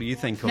you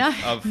think of? No,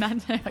 of you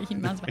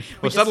mansplain.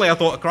 well, suddenly I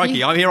thought, crikey,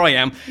 here I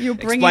am You're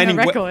bringing explaining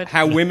a record.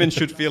 how women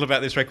should feel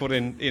about this record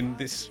in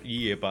this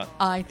year. But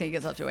I think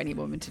it's up to any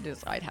woman to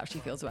decide how she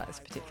feels about this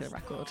particular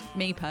record.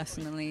 Me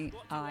personally,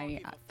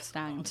 I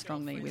stand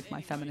strongly with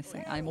my feminist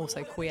thing. I'm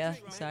also queer,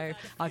 so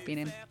I've been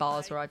in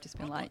bars where I've just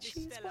been like,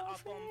 she's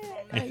worth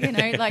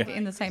it. Like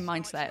in the same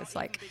mindset. It's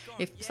like,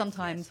 if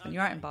sometimes when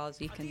you're out in bars,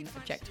 you can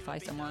objectify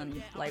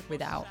someone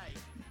without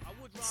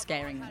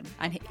scaring them,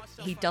 and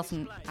he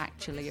doesn't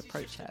actually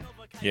approach her.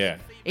 Yeah.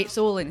 It's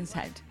all in his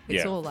head.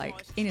 It's Yeah. all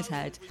in his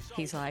head.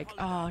 He's like,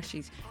 oh,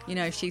 she's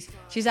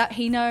out.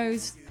 He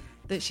knows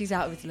that she's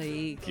out of his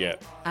league. Yeah.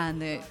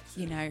 And that,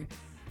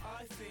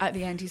 at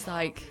the end he's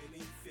like,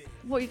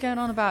 what are you going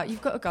on about?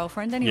 You've got a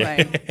girlfriend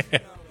anyway.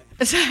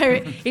 So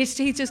he's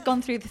just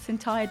gone through this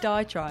entire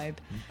diatribe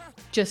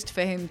just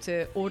for him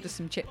to order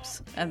some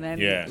chips and then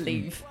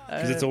leave.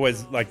 Because it's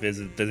always like there's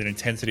an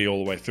intensity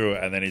all the way through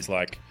it, and then he's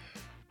like,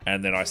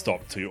 and then I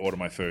stop to order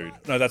my food.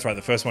 No, that's right.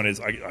 The first one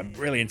is I'm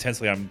really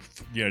intensely,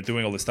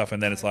 doing all this stuff,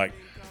 and then it's like,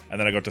 and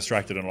then I got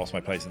distracted and lost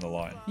my place in the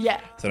line. Yeah.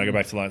 So then I go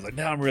back to the line. It's like,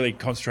 now I'm really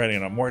concentrating,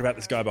 and I'm worried about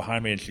this guy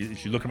behind me, and she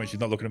looking at me, she's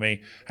not looking at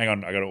me. Hang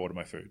on, I got to order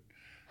my food.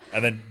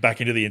 And then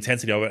back into the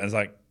intensity of it, and it's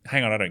like,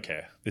 hang on, I don't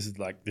care. This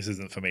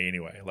isn't for me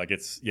anyway. Like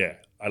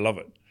I love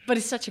it. But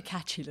it's such a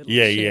catchy little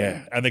Yeah, tune.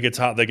 yeah. And the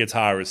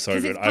guitar is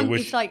so good.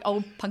 It's like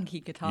old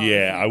punky guitar.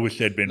 Yeah, I wish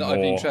there'd been The more.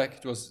 opening track,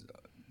 it was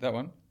that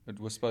one. It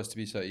was supposed to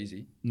be so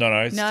easy. No,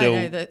 it's still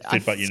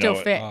Fit, but you still know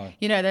it. fit. Oh.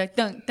 The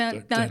dun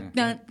dun dun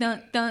dun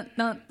dun dun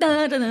dun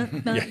dun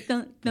dun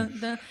dun dun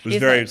dun. It was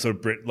very sort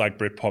of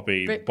Brit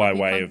poppy Brit by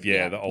poppy way punk, of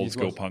yeah. the old It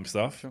school was. punk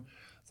stuff. Sure.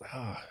 It's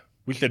like,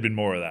 wish there'd been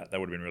more of that. That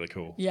would have been really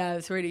cool. Yeah,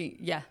 it's really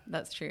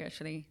that's true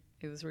actually.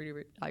 It was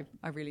really I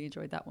really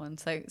enjoyed that one.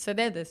 So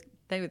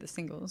they were the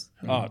singles.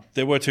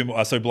 There were two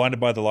more. So Blinded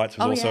by the Lights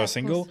was also yeah, a of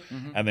single, course.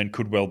 and then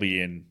Could Well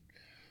Be In.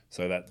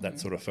 So that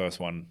sort of first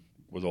one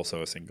was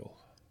also a single.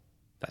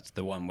 that's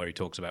the one where he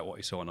talks about what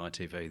he saw on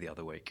ITV the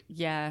other week,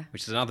 Yeah.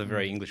 which is another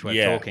very English way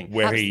Yeah, of talking.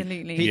 where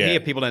Absolutely. Here,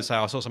 people don't say,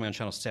 I saw something on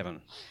Channel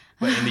 7.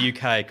 But in the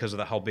UK, because of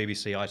the whole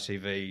BBC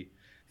ITV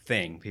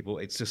thing,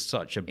 it's just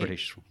such a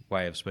British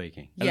way of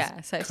speaking.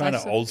 Yeah. So it's Kind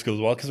like of old school as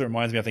well, because it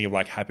reminds me, I think, of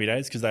like Happy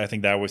Days, because I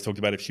think they always talked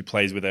about if she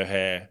plays with her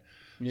hair,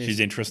 she's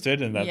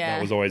interested, and that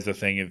Yeah. was always the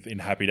thing in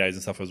Happy Days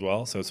and stuff as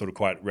well. So it's sort of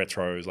quite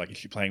retro. It's like, if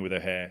she's playing with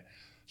her hair,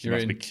 she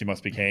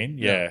must be keen.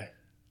 Yeah.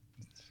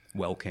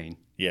 Well keen.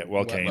 Yeah,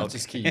 well keen. Well,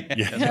 just key.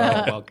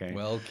 Well keen.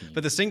 Well keen.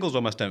 But the singles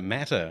almost don't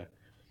matter.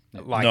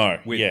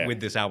 With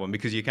this album,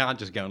 because you can't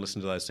just go and listen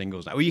to those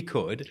singles now. Well, you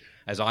could,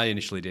 as I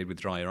initially did with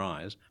Dry Your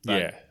Eyes.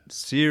 But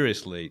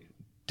seriously,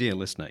 dear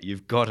listener,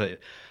 you've got to,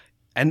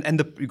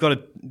 you've got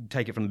to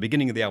take it from the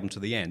beginning of the album to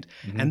the end.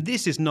 And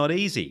this is not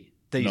easy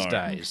these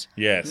days.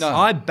 Yes. No.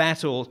 I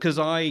battled, because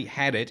I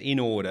had it in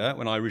order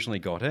when I originally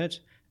got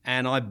it,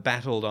 and I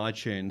battled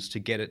iTunes to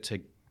get it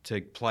to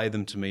play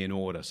them to me in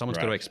order. Someone's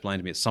got to explain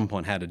to me at some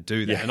point how to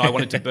do that. And I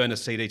wanted to burn a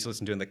CD to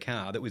listen to in the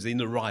car that was in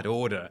the right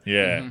order.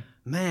 Yeah.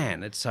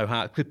 Man, it's so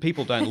hard. Because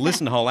people don't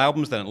listen to whole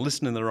albums. They don't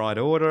listen in the right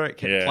order. It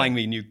kept playing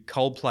me new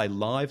Coldplay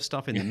live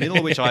stuff in the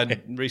middle, which I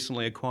had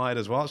recently acquired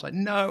as well. I was like,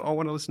 no, I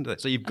want to listen to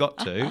that. So you've got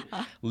to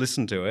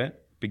listen to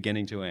it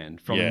beginning to end.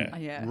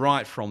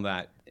 Right from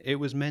that. It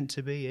was meant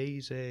to be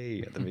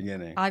easy at the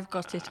beginning. I've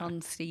got it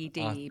on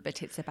CD,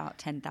 but it's about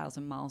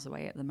 10,000 miles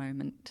away at the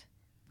moment.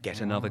 Get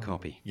another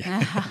copy. Dude,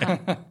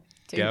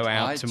 Go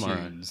out iTunes.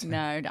 tomorrow.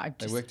 No, I They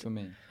just worked for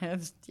me.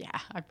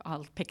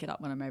 I'll pick it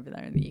up when I'm over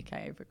there in the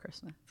UK over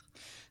Christmas.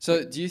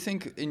 So, do you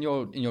think in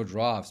your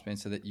drive,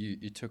 Spencer, that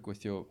you took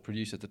with your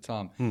producer at the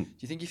time, do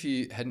you think if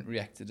you hadn't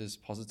reacted as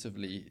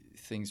positively,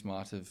 things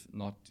might have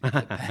not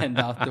panned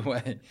out the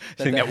way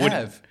that think they that would-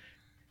 have?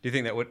 Do you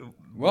think that would...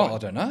 Well, I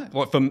don't know.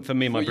 What, for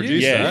me and my For you,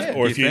 producer? Yeah.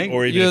 Or do if you, think?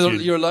 or even if you,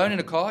 You're alone in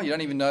a car. You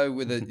don't even know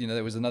whether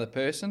there was another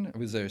person.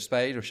 Was there a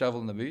spade or shovel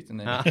in the boot? And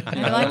then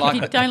If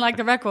you don't like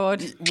the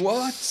record,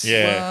 what?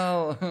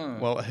 Yeah.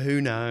 Well,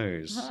 who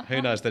knows?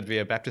 Who knows? There'd be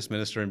a Baptist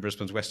minister in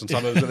Brisbane's Western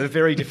Suburbs with a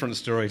very different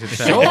story to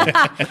tell.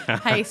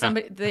 hey,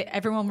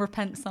 everyone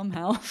repents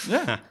somehow.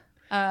 Yeah.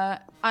 Can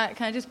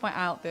I just point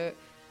out that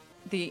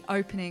the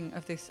opening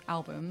of this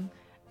album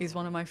is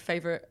one of my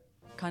favourite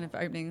kind of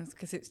openings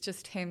because it's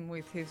just him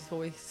with his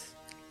voice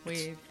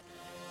with...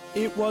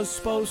 It was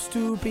supposed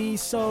to be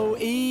so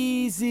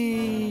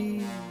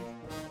easy.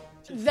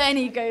 Then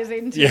he goes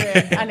into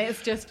it and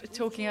it's just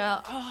talking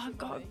about, oh,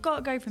 I've got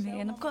to go from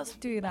here and I've got to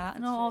do that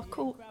and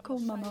call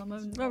my mum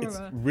and blah, blah, It's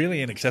blah.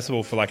 really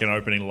inaccessible for like an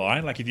opening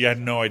line. Like if you had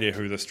no idea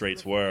who the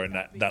Streets were and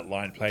that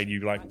line played, you'd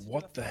be like,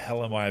 what the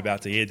hell am I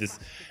about to hear? This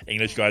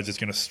English guy's just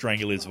going to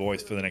strangle his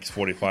voice for the next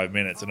 45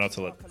 minutes and not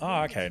to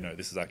okay, no,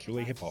 this is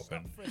actually hip hop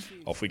and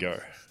off we go.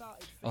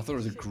 I thought it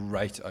was a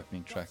great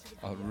opening track.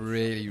 I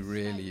really,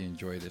 really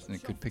enjoyed it, and I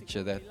could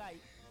picture that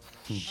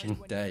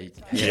shit day.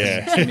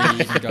 Yeah.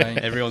 Me even going,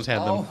 Everyone's had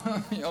them.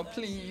 oh,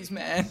 please,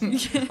 man.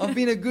 I've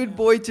been a good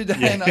boy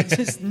today, and I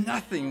just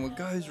nothing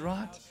goes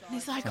right. And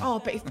it's like,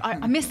 but if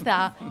I missed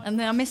that, and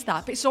then I missed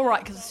that, but it's all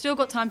right because I've still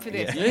got time for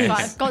this. Yes. But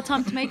I've got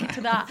time to make it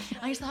to that.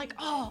 And he's like,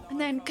 and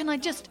then can I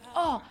just,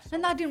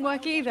 and that didn't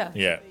work either.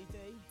 Yeah.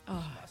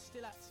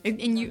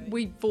 And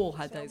we've all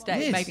had those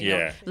days. Yes. Maybe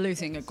Yeah. not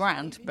losing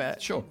 $1,000,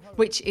 but Sure.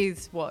 which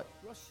is what?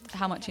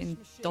 How much in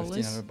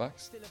dollars?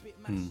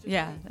 $1,500.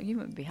 Yeah, you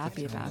wouldn't be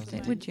happy about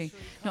it, would you?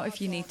 Not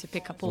if you need to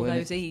pick up all Well,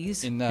 those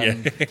E's. In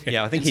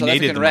Yeah, I think in he South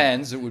needed African them.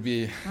 rands, it would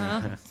be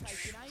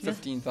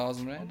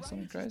 15,000 rand,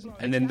 something crazy.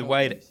 And then the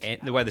way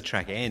the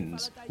track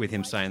ends with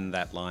him saying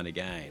that line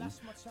again,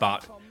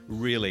 but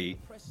really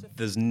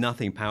there's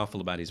nothing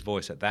powerful about his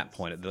voice at that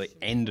point. At the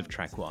end of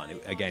track one,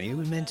 again, it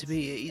was meant to be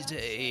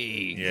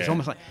easy. Yeah. It's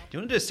almost like, do you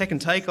want to do a second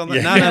take on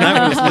that? No,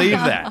 we'll just leave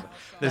that.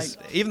 There's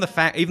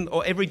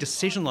or every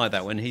decision like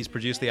that when he's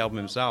produced the album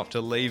himself,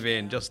 to leave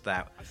in just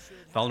that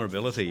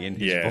vulnerability in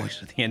his voice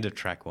at the end of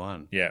track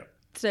one. Yeah.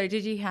 So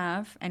did you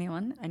have any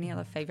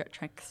other favourite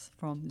tracks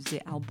from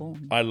the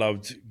album? I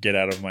loved Get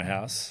Out of My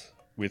House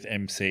with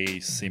MC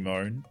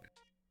Simone.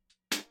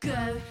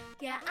 Go,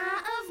 get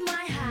out of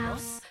my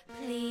house,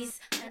 please,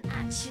 and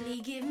actually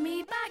give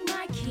me back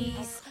my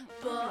keys.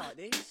 But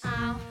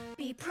I'll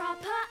be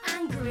proper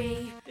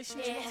angry if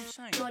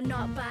you're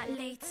not back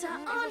later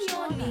on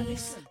your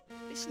knees.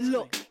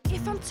 Look,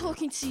 if I'm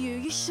talking to you,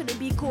 you shouldn't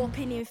be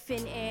gawping in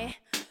thin air.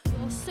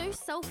 You're so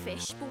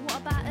selfish, but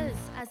what about us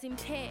as in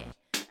pair?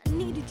 I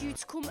needed you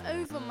to come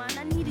over, man,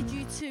 I needed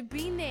you to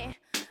be near.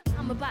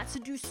 I'm about to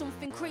do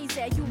something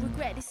crazy, you'll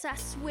regret this, I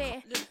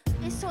swear.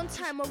 It's on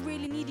time, I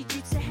really needed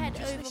you to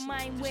head over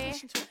mine way.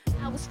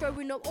 I was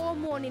throwing up all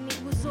morning,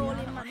 it was all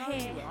in my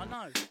hair.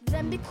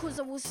 Then because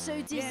I was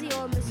so dizzy, I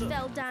almost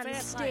fell down the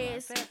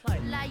stairs.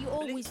 Like you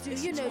always do,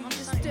 you know, you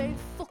just don't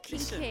fucking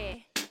care.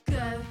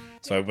 Go.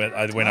 So I went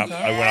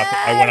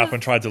up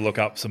and tried to look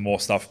up some more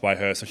stuff by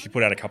her. So she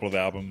put out a couple of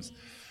albums.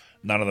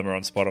 None of them are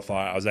on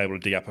Spotify. I was able to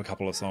dig up a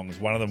couple of songs.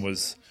 One of them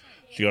was,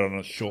 she got on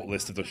a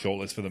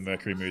shortlist for the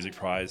Mercury Music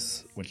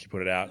Prize when she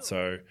put it out.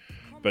 So,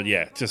 but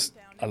yeah, just,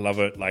 I love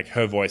it. Like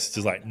her voice is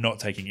just like not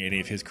taking any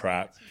of his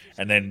crap.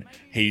 And then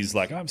he's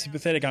like, I'm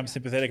sympathetic,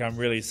 I'm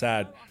really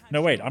sad.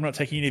 No, wait, I'm not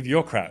taking any of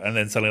your crap. And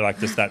then suddenly like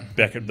just that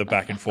back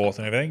and forth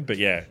and everything. But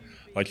yeah,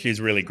 like she's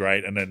really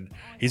great. And then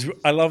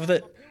I love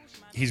that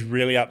he's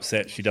really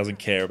upset she doesn't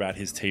care about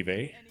his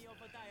TV.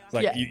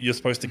 Like, Yeah. you're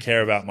supposed to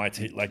care about my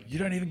TV. Like, you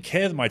don't even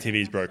care that my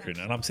TV's broken.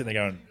 And I'm sitting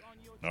there going,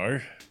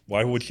 no,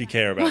 why would she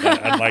care about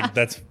that? And like,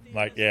 that's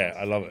like, yeah,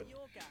 I love it.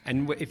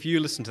 And if you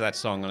listen to that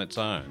song on its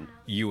own,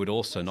 you would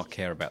also not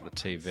care about the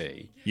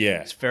TV.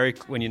 Yeah. It's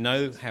when you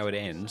know how it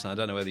ends, and I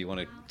don't know whether you want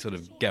to sort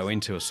of go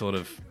into a sort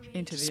of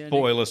Into the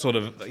spoiler sort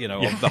of,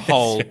 of the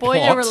whole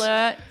Spoiler plot.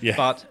 alert. Yeah.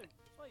 But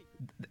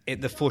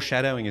the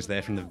foreshadowing is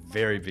there from the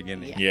very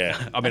beginning.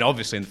 Yeah. I mean,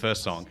 obviously in the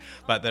first song,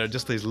 but there are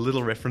just these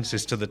little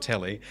references to the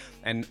telly,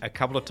 and a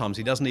couple of times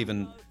he doesn't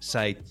even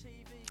say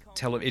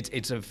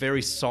it's a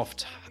very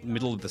soft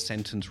middle of the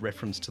sentence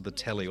reference to the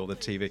telly or the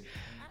TV,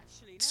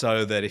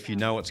 so that if you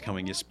know what's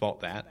coming, you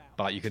spot that.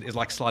 But it's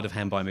like sleight of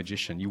hand by a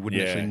magician. You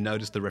wouldn't Yeah. actually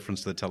notice the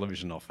reference to the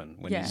television often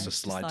when he it's just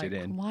just slides like, it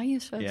in. Why are you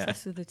so Yeah.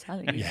 obsessed with the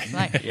telly?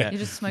 Like you're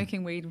just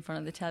smoking weed in front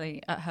of the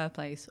telly at her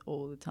place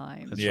all the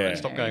time. That's Yeah. right.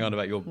 Stop going on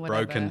about your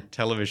Whatever. broken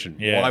television.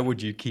 Yeah. Then Why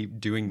would you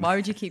keep doing that? Why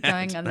would you keep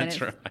going? And then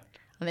That's right.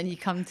 and then you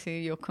come to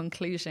your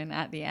conclusion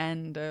at the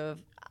end of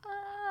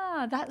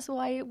that's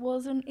why it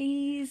wasn't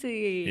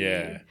easy.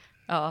 Yeah.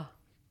 Oh,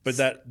 But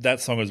that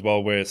song as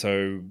well, where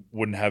so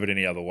wouldn't have it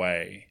any other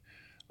way.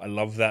 I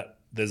love that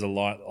there's a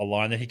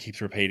line that he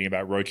keeps repeating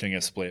about roaching a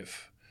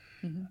spliff,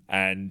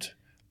 and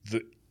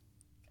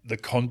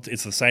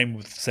it's the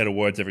same set of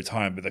words every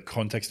time, but the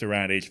context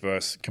around each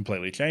verse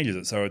completely changes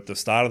it. So at the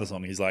start of the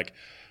song, he's like,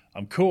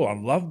 "I'm cool. I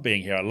love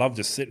being here. I love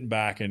just sitting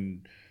back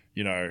and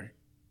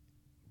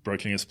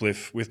broaching a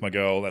spliff with my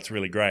girl. That's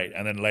really great."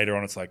 And then later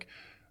on, it's like,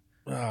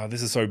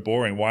 this is so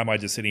boring. Why am I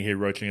just sitting here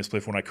roaching a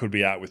spliff when I could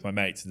be out with my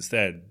mates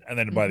instead? And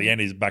then by the end,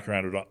 he's back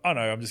around and oh no,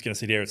 I'm just going to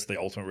sit here. It's the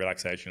ultimate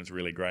relaxation. It's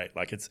really great.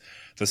 Like it's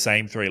the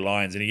same three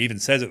lines, and he even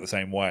says it the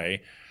same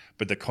way,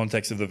 but the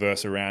context of the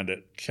verse around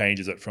it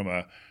changes it from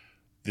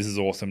this is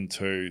awesome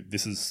to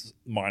this is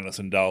mindless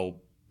and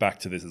dull back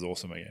to this is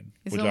awesome again,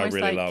 It's which I almost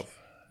really like- love.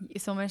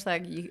 it's almost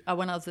like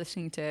when I was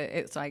listening to it,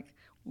 it's like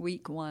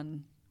week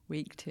 1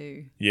 week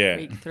 2, Yeah.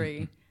 week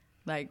 3?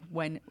 Like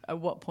at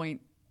what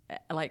point,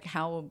 like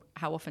how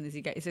often is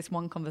is this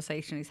one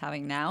conversation he's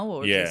having now,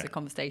 or is Yeah. this a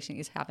conversation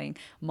he's having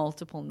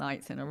multiple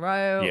nights in a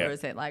row, Yeah. or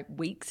is it like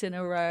weeks in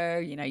a row?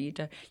 You know, you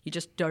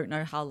just don't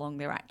know how long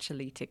they're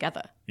actually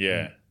together.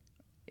 Yeah.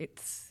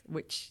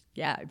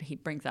 He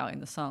brings out in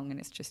the song, and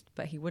it's just,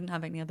 but he wouldn't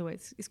have any other way.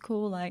 It's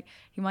cool. Like,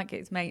 he might get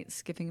his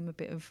mates giving him a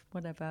bit of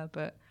whatever,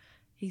 but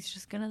he's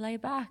just gonna lay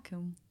back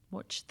and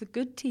watch the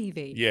good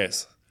TV.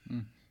 Yes.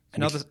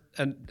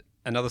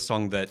 Another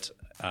song that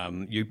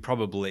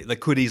that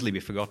could easily be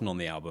forgotten on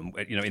the album,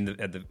 you know,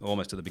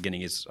 almost at the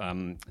beginning, is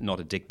 "Not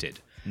Addicted,"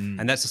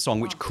 and that's a song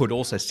which could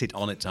also sit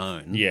on its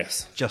own,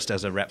 Yes. just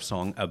as a rap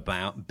song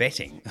about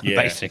betting, Yeah.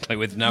 basically,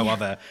 with no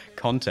other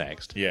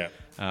context. Yeah.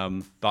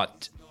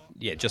 But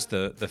yeah, just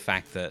the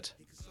fact that,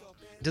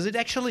 does it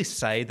actually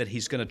say that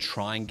he's going to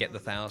try and get the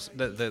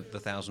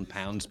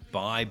 £1,000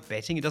 by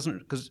betting? It doesn't,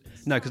 because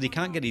he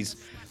can't get his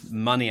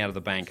money out of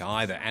the bank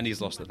either, and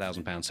he's lost the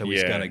 £1,000, so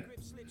he's Yeah. going to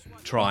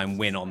try and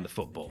win on the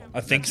football.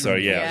 I think so,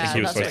 yeah. I think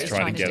he was that's what supposed to he's try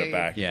to trying get do. it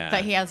back. Yeah,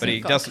 But he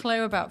hasn't got a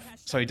clue about.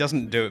 So he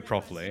doesn't do it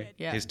properly.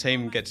 Yeah. His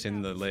team gets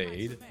in the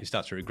lead. He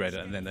starts to regret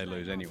it, and then they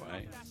lose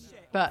anyway.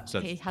 But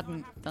So- he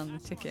hadn't done the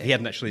ticket. He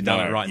hadn't actually done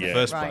No, it right in yeah. the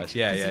first Right, place.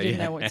 Yeah, 'cause yeah, he didn't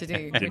yeah. know what to do.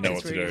 Didn't know which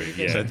what is to really do, good.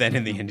 yeah. So then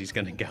in the end, he's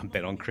going to go and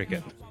bet on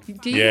cricket.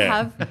 Do you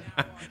Yeah.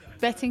 have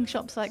betting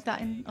shops like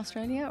that in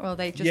Australia, or are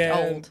they just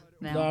old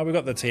now? No, we've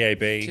got the TAB,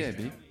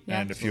 TAB.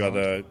 Yeah. and a few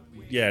other.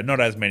 Yeah, not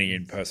as many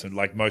in person.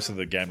 Like most of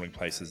the gambling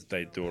places,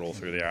 they do it all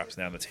through their apps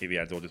now. And the TV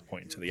ads all just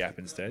point to the app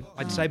instead.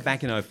 I'd say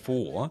back in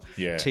 2004,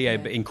 Yeah.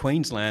 TAB in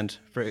Queensland,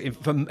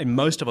 in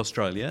most of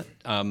Australia,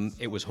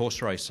 it was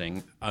horse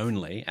racing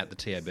only at the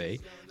TAB,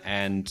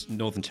 and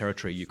Northern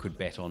Territory you could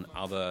bet on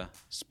other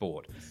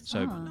sport.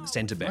 So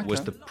Centrebet was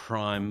the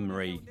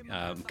primary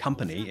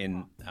company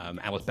in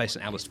based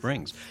in Alice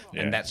Springs,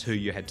 Yeah. and that's who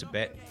you had to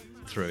bet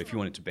through if you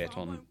wanted to bet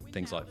on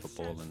things like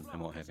football and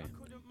what have you.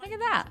 Look at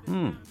that.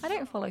 I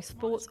don't follow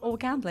sports or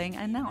gambling,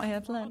 and now I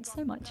have learned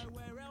so much.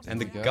 And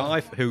the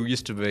guy who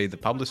used to be the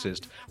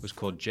publicist was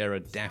called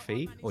Gerard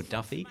Duffy,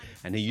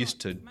 and he used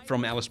to,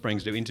 from Alice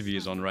Springs, do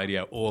interviews on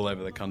radio all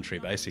over the country,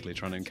 basically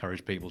trying to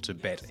encourage people to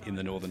bet in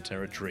the Northern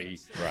Territory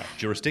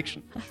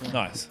jurisdiction.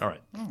 Nice. All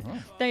right.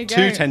 There you go.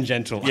 Too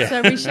tangential.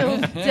 So we shall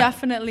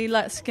definitely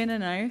let Skinner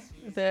know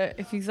that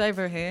if he's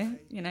over here,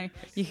 you know,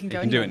 you can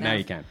go You can and do it now,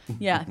 you can.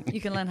 Yeah, you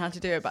can learn how to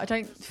do it. But I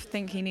don't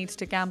think he needs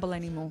to gamble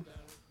anymore.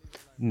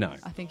 No.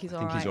 I think he's I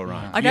all think right. he's all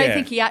right. I don't Yeah.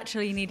 think he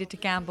actually needed to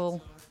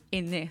gamble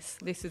in this.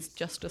 This is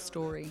just a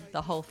story,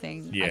 the whole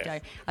thing. Yeah.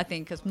 I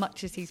think as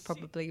much as he's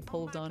probably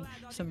pulled on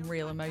some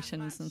real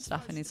emotions and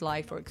stuff in his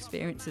life or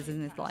experiences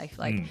in his life,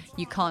 like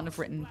you can't have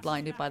written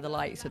Blinded by the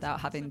Lights without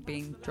having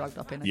been drugged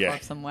up in a Yeah.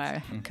 club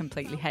somewhere,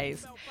 completely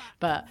hazed.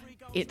 But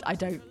I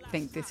don't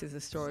think this is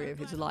a story of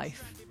his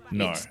life.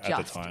 No, It's at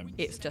the time.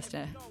 It's just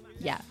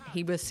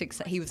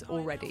he was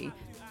already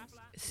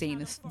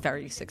seen as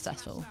very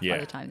successful by Yeah.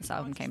 the time this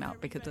album came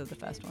out because of the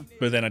first one.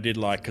 But then I did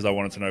because I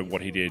wanted to know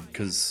what he did,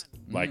 because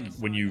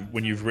when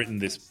you've written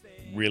this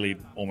really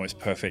almost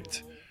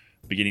perfect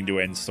beginning to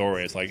end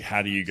story, it's like,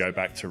 how do you go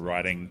back to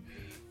writing?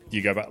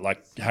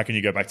 How can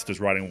you go back to just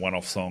writing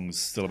one-off songs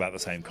still about the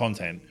same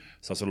content?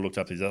 So I sort of looked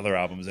up these other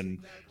albums, and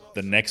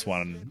the next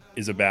one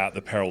is about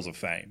the perils of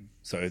fame.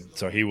 So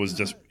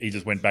he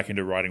just went back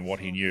into writing what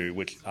he knew,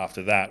 which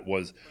after that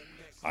was,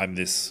 I'm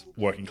this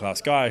working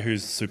class guy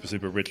who's super,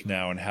 super rich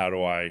now, and how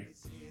do I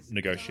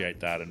negotiate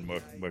that and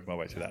work my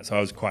way through that? So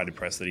I was quite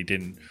impressed that he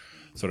didn't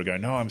sort of go,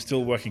 no, I'm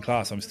still working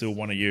class, I'm still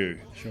one of you.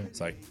 Sure.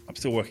 It's like, I'm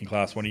still working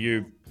class, one of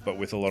you, but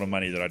with a lot of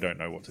money that I don't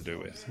know what to do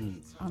with.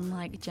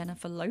 Unlike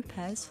Jennifer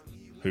Lopez,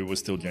 Who was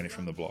still Jenny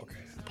from the block,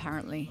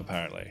 apparently.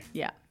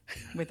 yeah.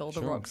 With all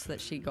the rocks that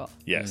she got.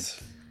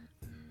 Yes.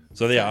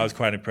 So yeah, I was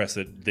quite impressed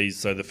that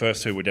so the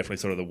first two were definitely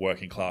sort of the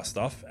working class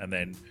stuff, and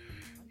then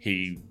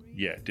he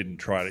didn't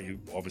try to. He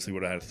obviously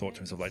would have had a thought to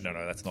himself like, no,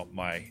 that's not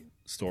my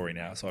story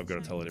now, so I've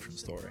got to tell a different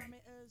story.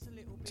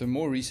 So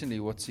more recently,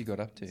 what's he got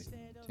up to? Do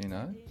you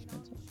know,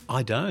 Spencer?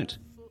 I don't.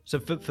 So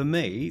for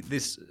me,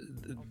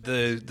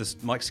 the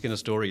Mike Skinner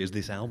story is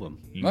this album.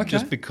 Okay.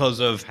 Just because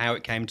of how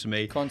it came to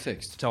me.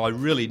 Context. So I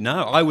really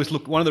know.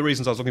 One of the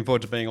reasons I was looking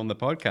forward to being on the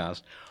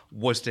podcast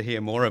was to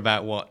hear more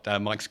about what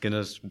Mike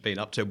Skinner's been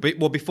up to.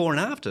 Well, before and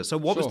after. So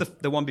what was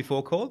the one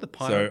before called? The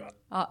Pirate?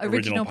 So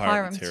Original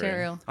Pirate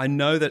Material. I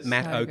know that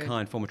Matt So good.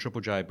 O'Kine, former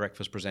Triple J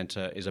breakfast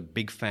presenter, is a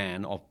big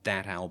fan of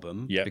that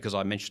album. Yep. Because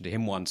I mentioned to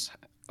him once,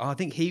 I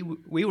think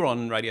we were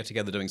on radio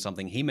together doing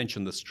something. He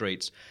mentioned The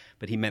Streets,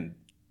 but he meant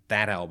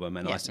that album,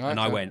 and I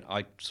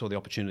saw the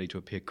opportunity to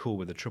appear cool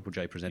with a Triple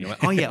J presenter. I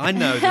went, oh yeah, I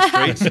know The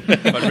Streets,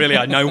 but really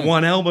I know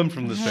one album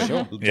from The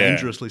Streets.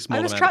 Dangerously small.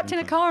 I was amount trapped of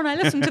in a car and I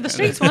listened to The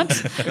Streets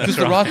once. It was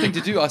the right thing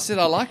to do. I said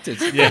I liked it.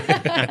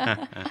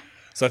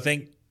 So I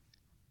think,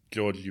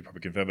 George, you probably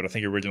confirm, but I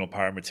think Original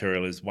Pirate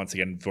Material is once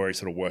again very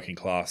sort of working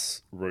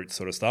class roots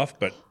sort of stuff,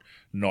 but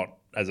not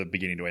as a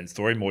beginning to end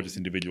story, more just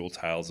individual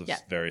tales of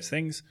various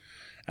things.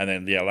 And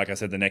then, yeah, like I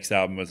said, the next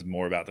album was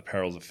more about the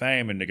perils of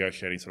fame and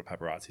negotiating sort of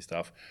paparazzi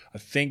stuff. I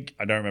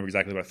don't remember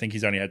exactly, but I think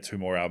he's only had 2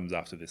 more albums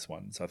after this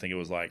one. So I think it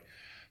was like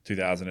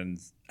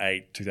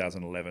 2008,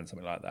 2011,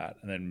 something like that.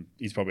 And then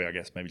he's probably, I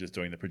guess, maybe just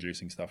doing the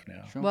producing stuff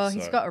now. Well,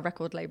 he's got a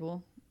record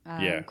label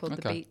called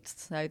The Okay.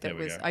 Beats. So that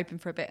was open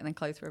for a bit and then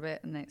closed for a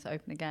bit and then it's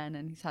open again.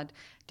 And he's had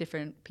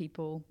different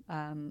people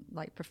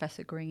like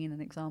Professor Green,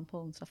 an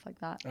example, and stuff like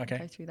that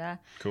go through there.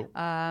 Cool.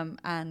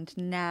 And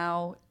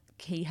now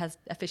he has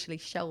officially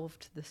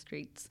shelved The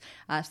Streets.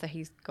 So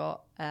he's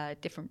got a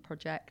different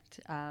project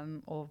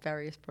or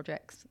various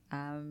projects.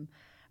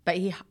 But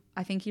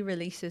I think he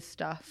releases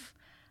stuff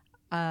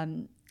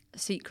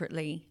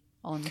secretly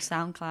on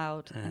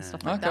SoundCloud and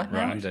stuff like that.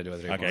 Right.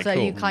 Okay, So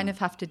cool. you kind of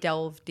have to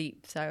delve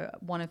deep. So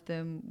one of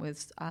them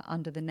was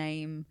under the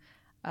name,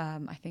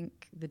 I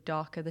think, The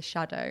Darker the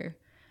Shadow,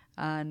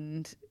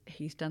 and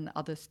he's done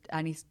others,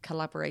 and he's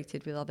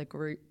collaborated with other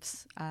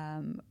groups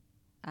and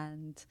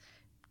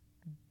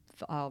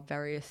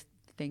various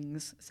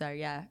things. So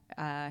yeah,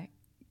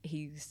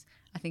 he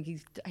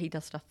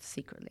does stuff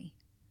secretly,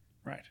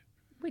 Right.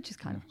 which is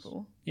kind of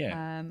cool.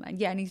 Yeah.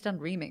 And he's done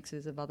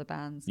remixes of other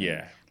bands. and,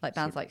 Yeah. like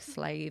bands like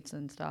Slaves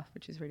and stuff,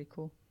 which is really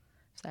cool.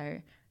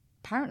 So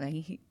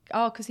apparently,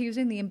 because he was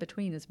in the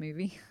In-Betweeners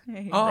movie.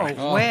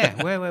 Oh, where?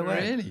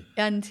 Really?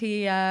 And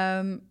he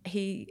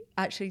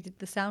actually did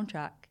the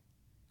soundtrack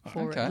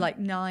for Okay. it. Like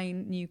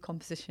 9 new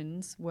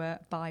compositions were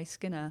by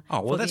Skinner. Oh,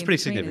 for well, the that's pretty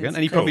In-Betweeners. significant.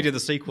 And he probably did the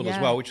sequel as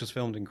Yeah. well, which was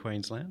filmed in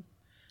Queensland.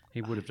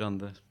 He would have done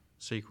the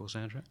sequel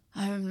soundtrack.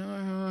 I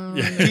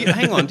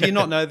Hang on, do you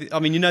not know?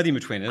 You know the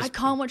In-Betweeners.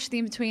 can't watch the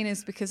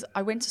In-Betweeners because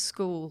I went to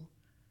school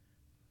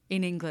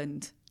in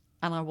England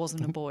and I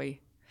wasn't a boy.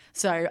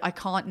 So I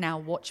can't now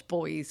watch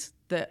boys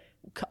that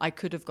I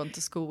could have gone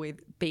to school with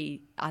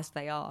be as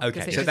they are. 'cause Okay,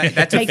 it so just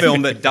that's a makes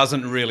film me- that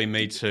doesn't really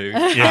Me Too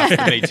pass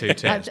the Me Too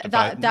test.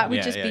 that would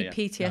Yeah, just yeah, be yeah.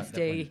 PTSD. No,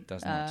 definitely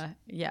does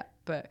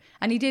not.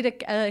 And he did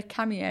a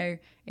cameo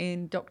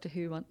in Doctor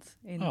Who once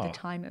in the Oh.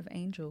 Time of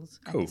Angels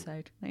Cool.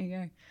 episode. There you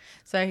go.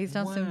 So he's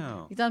done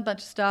Wow. he's done a bunch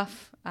of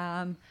stuff,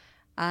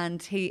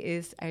 and he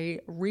is a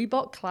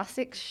Reebok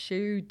Classics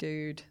shoe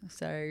dude.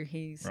 So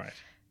Right.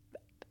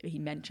 he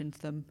mentions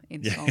them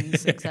in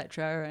songs,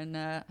 etc. And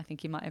I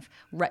think he might have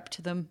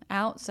repped them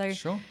out. So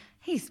Sure.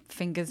 he's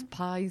fingers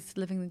pies,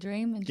 living the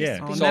dream, and Yeah.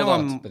 just Oh, being- now Sold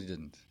I'm- out, but he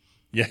didn't.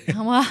 Yeah.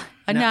 well,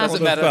 I know.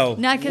 Doesn't matter. Well,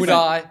 No, 'cause Would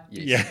I- I?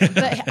 Yes. Yeah.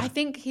 But I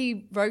think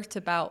he wrote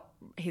about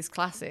his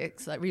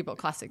classics, like Reebok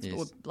classics, Yes.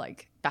 were,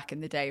 like back in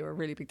the day, were a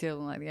really big deal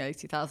in like the early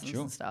 2000s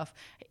Sure. and stuff.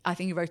 I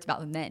think he wrote about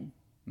them then,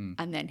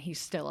 and then he's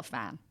still a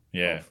fan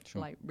Yeah. of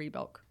like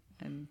Reebok.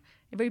 And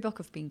Reebok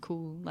have been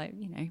cool, like,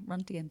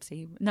 Run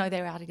DMC. No, they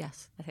were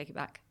Adidas. I take it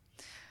back.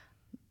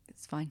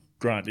 It's fine.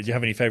 Grant, did you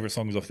have any favourite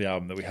songs off the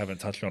album that we haven't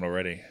touched on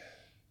already?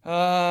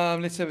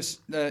 Let's have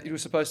it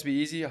was supposed to be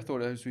easy. I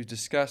thought, as we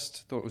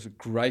discussed, thought it was a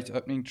great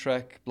opening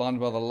track, Blinded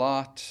by the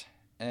Light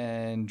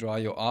and Dry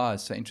Your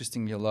Eyes. So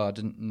interestingly, although I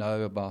didn't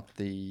know about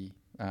the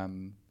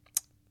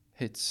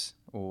hits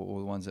or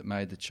the ones that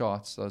made the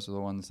charts, those are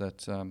the ones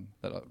that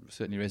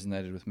certainly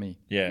resonated with me.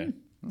 Yeah.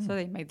 So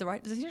they made the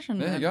right decision.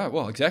 There you go.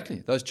 Well,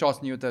 exactly. Those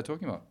charts knew what they were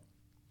talking about.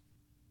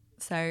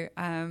 So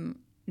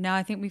no,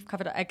 I think we've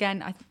covered it.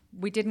 Again,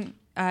 we didn't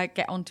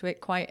get onto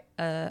it quite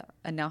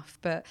enough,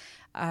 but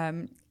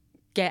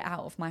Get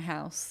Out of My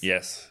House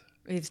Yes.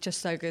 is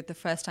just so good the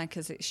first time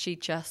because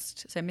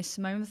so Miss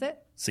Simone, was it?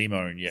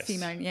 Simone, yes.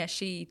 Simone, yeah,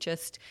 she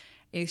just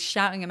is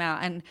shouting him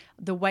out. And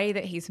the way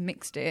that he's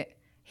mixed it,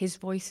 his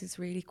voice is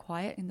really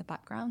quiet in the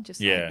background, just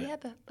Yeah. like,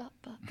 yeah, but.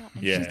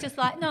 And Yeah. she's just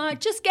like, no,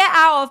 just get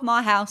out of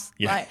my house.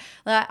 Yeah.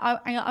 Like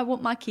I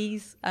want my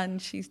keys.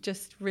 And she's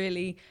just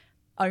really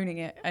owning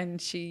it.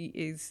 And she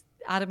is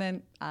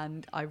adamant,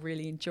 and I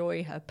really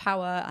enjoy her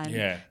power and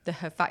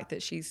her fact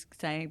that she's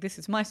saying, this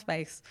is my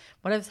space.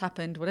 Whatever's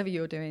happened, whatever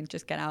you're doing,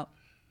 just get out.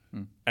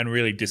 And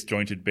really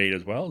disjointed beat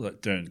as well.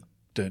 That dun,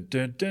 dun,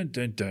 dun, dun,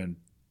 dun, dun.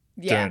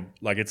 Yeah. Dun.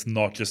 Like it's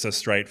not just a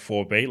straight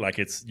 4 beat. Like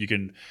you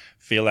can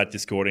feel that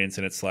discordance,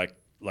 and it's like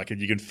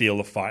you can feel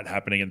the fight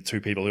happening and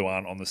 2 people who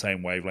aren't on the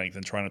same wavelength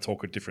and trying to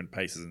talk at different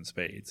paces and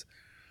speeds.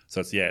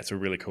 So it's a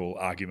really cool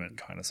argument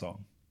kind of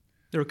song.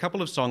 There are a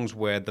couple of songs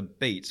where the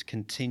beats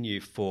continue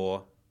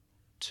for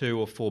 2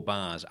 or 4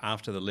 bars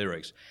after the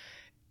lyrics,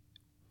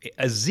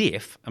 as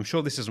if, I'm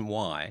sure this isn't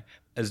why,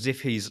 as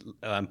if he's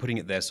putting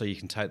it there so you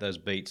can take those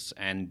beats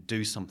and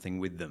do something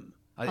with them.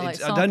 I don't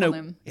sample know.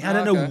 them. I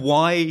don't know Okay.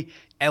 why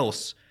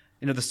else.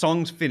 The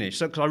song's finished.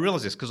 So, because I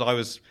realised this because I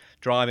was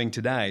driving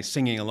today,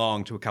 singing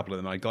along to a couple of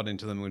them. I got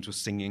into them and was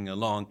singing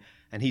along,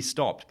 and he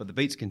stopped, but the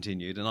beats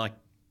continued, and I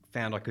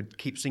found I could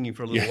keep singing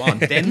for a little while. And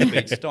then the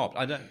beat stopped.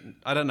 I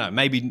don't know.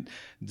 Maybe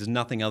there's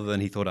nothing other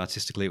than he thought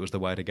artistically it was the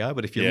way to go.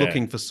 But if you're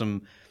looking for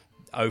some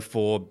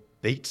 04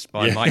 beats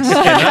by Mike Skinner,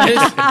 you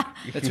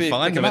That's can where you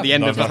find pick them them at the up.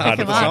 end of Not part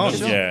the of the song.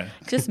 song. Yeah.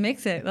 Just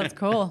mix it. That's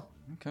cool.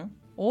 Okay.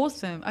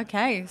 Awesome.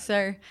 Okay,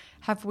 so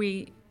have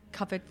we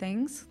covered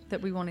things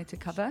that we wanted to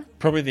cover?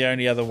 Probably the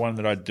only other one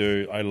that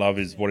I love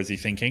is What Is He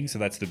Thinking? So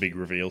that's the big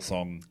reveal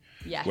song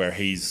Yes. where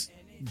he's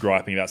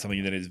griping about something,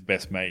 and then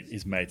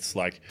his mate's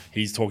like,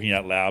 he's talking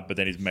out loud, but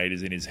then his mate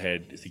is in his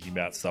head thinking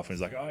about stuff, and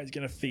he's like, oh,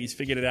 he's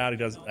figured it out. He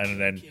does, and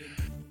then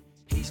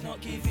He's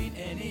not giving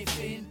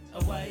anything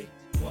away.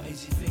 What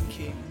is he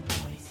thinking?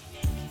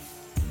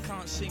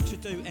 Can't seem to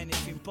do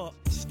anything but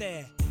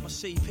stare. My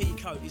CP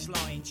coat is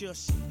lying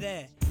just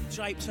there,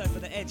 draped over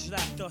the edge of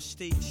that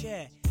dusty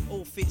chair.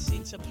 All fits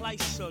into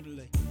place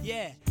suddenly.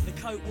 Yeah, the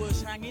coat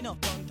was hanging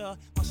up under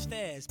my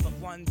stairs, but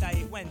one day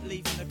it went,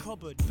 leaving the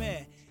cupboard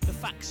bare. The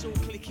facts all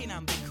clicking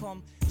and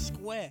become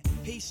square.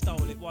 He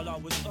stole it while I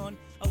was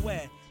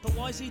unaware. But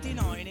why's he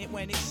denying it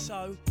when it's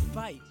so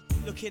bait?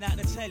 Looking at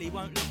the telly,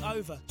 won't look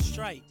over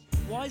straight.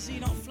 Why is he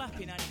not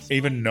flapping and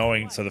even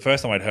knowing, so the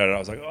first time I'd heard it, I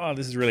was like, oh,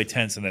 this is really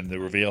tense, and then the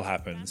reveal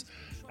happens.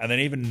 And then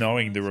even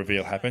knowing the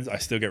reveal happens, I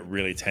still get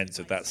really tense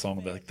at that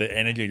song. The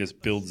energy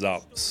just builds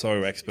up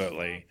so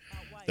expertly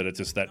that it's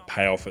just that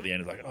payoff at the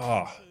end is like,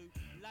 oh,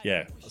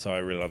 yeah. So I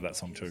really love that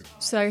song too.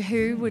 So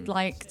who would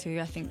like to,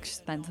 I think,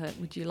 Spencer,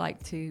 would you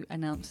like to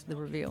announce the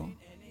reveal?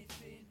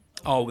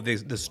 Oh,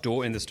 the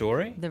store in the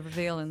story? The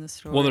reveal in the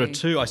story. Well, there are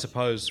two, I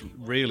suppose,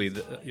 really.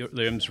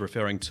 Liam's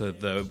referring to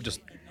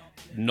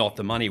not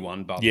the money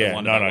one, but the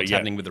one about what's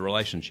happening with the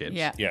relationships.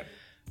 Yeah. Yeah.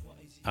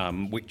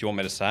 Which do you want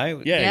me to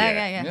say?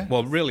 Yeah.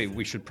 Well, really,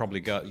 we should probably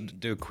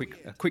do a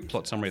quick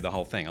plot summary of the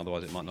whole thing.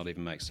 Otherwise, it might not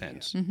even make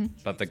sense. Mm-hmm.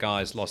 But the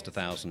guy's lost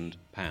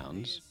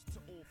 £1,000.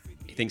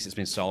 He thinks it's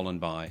been stolen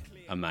by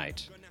a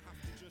mate.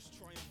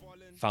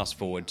 Fast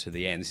forward to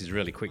the end. This is a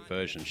really quick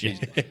version.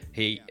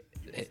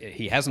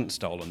 He hasn't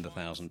stolen the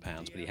 £1,000,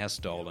 but he has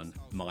stolen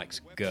Mike's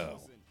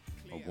girl,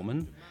 a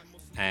woman.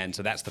 And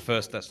so that's the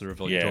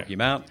reveal you're talking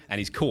about. And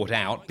he's caught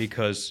out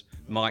because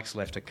Mike's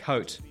left a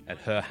coat at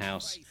her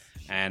house,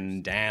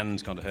 and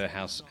Dan's gone to her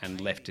house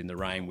and left in the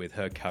rain with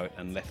her coat,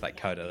 and left that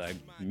coat at a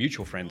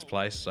mutual friend's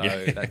place. So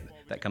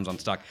that comes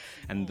unstuck.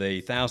 And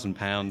the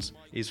 £1,000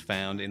 is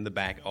found in the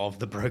back of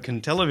the broken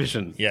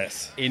television.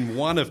 Yes. In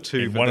one of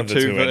two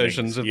two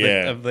versions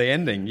endings. of the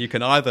ending. You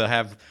can either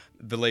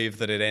believe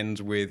that it ends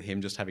with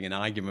him just having an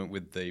argument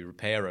with the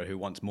repairer who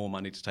wants more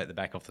money to take the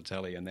back off the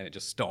telly, and then it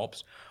just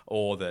stops,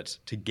 or that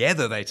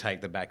together they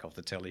take the back off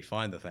the telly,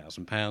 find the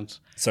 £1,000.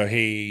 So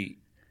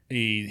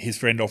his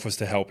friend offers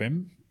to help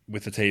him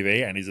with the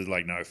TV, and he's just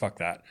like, no, fuck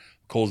that.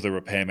 Calls the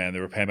repairman. The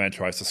repairman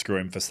tries to screw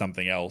him for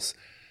something else,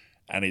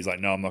 and he's like,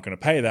 no, I'm not going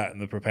to pay that. And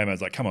the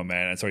repairman's like, come on,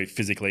 man. And so he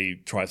physically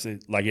tries to,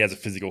 he has a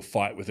physical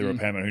fight with the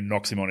repairman who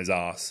knocks him on his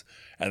ass,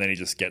 and then he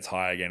just gets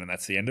high again, and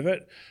that's the end of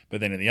it.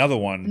 But then in the other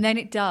one... And then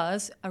it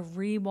does a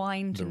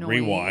rewind noise.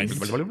 Rewind.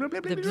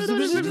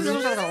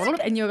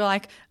 And you're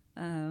like,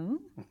 oh.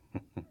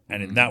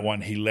 And in that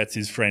one, he lets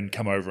his friend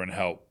come over and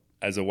help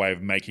as a way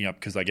of making up,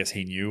 because I guess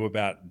he knew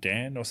about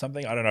Dan or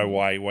something. I don't know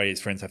why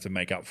his friends have to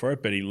make up for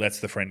it, but he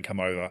lets the friend come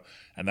over,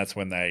 and that's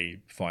when they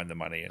find the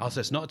money. So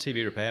it's not a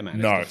TV repairman.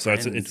 No, so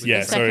it's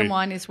The second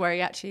one is where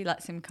he actually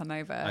lets him come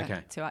over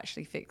Okay. to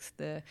actually fix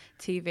the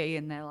TV,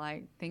 and they're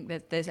like, think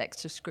that there's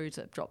extra screws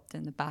that have dropped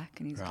in the back,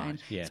 and he's going,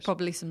 yes. it's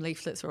probably some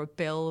leaflets or a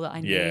bill that I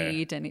Yeah.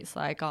 need, and it's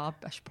like, oh,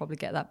 I should probably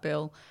get that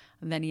bill,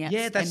 and then he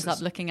that's- ends up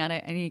looking at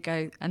it,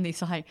 and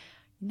he's like,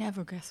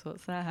 never guess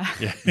what's there.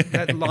 Yeah.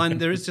 That line,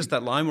 there is just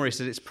that line where he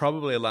says, it's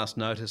probably a last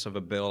notice of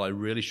a bill. I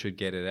really should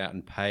get it out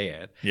and pay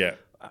it. Yeah.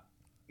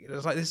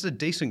 It's like, this is a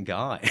decent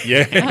guy.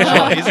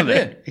 Yeah. Isn't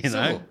it? You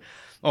know?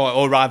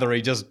 Or rather,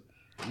 he just,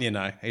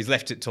 he's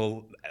left it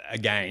till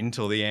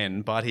the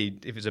end. But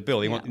if it's a bill,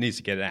 he needs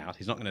to get it out.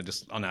 He's not going to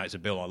just, oh no, it's a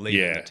bill, I'll leave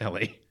it in the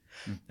telly.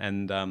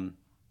 And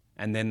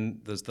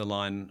then there's the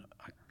line,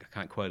 I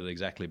can't quote it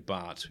exactly,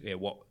 but it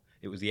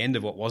was the end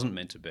of what wasn't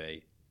meant to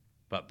be,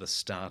 but the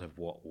start of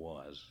what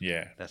was.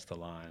 Yeah. That's the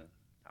line.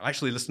 I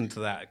actually listened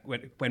to that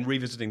when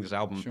revisiting this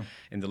album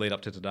in the lead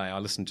up to today. I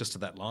listened just to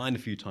that line a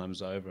few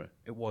times over.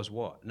 It was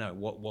what? No,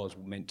 what was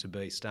meant to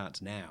be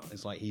starts now.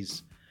 It's like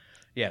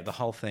the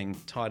whole thing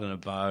tied in a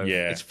bow.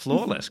 Yeah. It's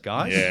flawless,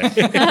 guys.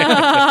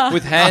 Yeah.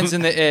 With hands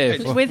in the air.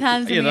 With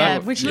hands in You the know,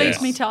 air, which leads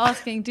yes. me to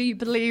asking, do you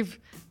believe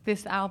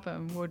this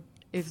album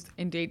is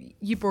indeed,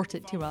 you brought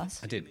it to us.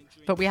 I did.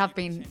 But we have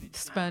been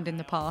spurned in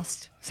the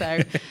past. So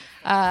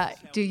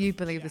do you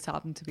believe this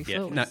album to be Yeah,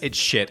 flawless? no, it's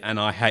shit, and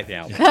I hate the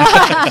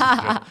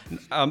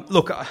album.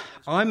 Look,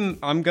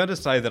 I'm going to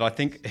say that I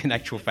think, in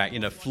actual fact,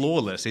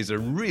 flawless is a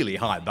really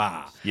high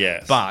bar.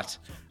 Yes. But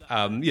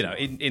in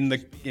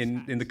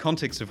the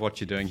context of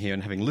what you're doing here,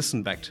 and having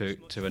listened back to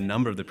a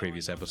number of the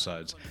previous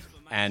episodes,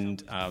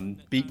 and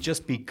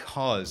just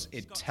because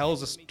it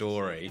tells a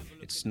story,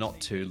 it's not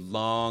too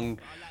long.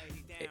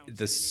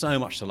 There's so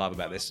much to love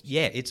about this.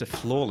 Yeah, it's a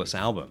flawless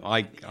album.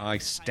 I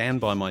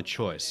stand by my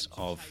choice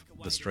of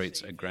The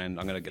Streets at Grand.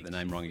 I'm going to get the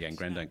name wrong again.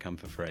 Grand Don't Come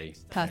for Free.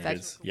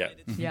 Perfect. Yeah.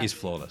 Yeah. Is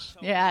flawless.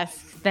 Yes,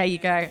 there you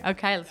go.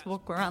 Okay, let's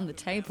walk around the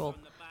table.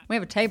 We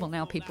have a table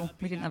now, people.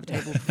 We didn't have a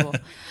table before.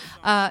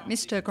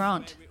 Mr.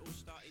 Grant.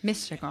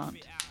 Mr.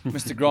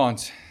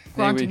 Grant.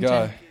 There we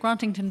go.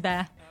 Grantington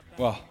Bear.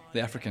 Well, the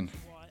African.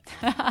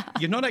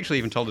 You've not actually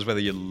even told us whether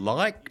you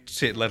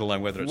liked it, let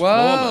alone whether it's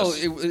Well,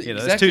 flawless. exactly.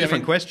 There's two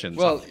different questions.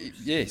 Well,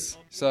 yes.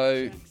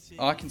 So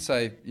I can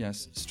say,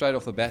 straight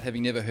off the bat,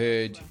 having never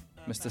heard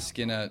Mr.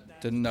 Skinner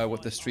didn't know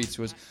what the streets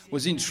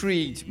was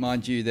intrigued,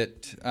 mind you,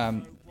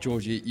 that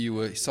Georgie, you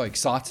were so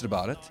excited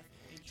about it.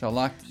 So I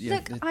liked.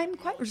 Look, I'm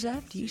quite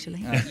reserved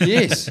usually.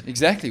 Yes,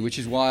 exactly. Which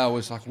is why I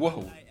was like,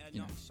 whoa,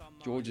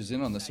 George is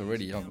in on this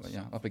already. I'm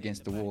up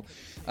against the wall.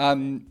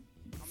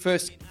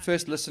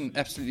 First listen,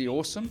 absolutely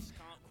awesome.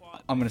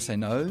 I'm going to say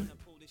no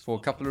for a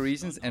couple of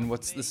reasons, and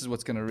this is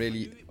what's going to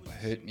really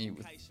hurt me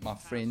with my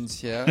friends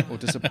here or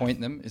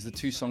disappoint them is the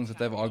two songs that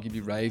they've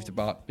arguably raved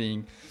about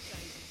being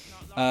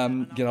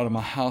Get Out of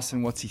My House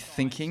and What's He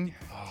Thinking.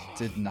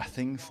 Did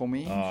nothing for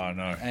me. Oh,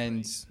 no.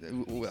 And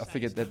I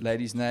forget that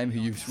lady's name who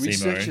you've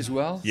researched as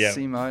well. Yeah.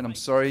 Simone. I'm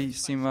sorry,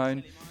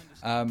 Simone.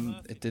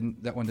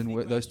 That one didn't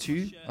work. Those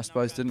two, I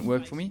suppose, didn't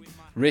work for me.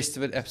 Rest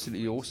of it,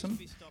 absolutely awesome.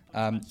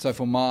 So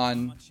for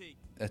mine,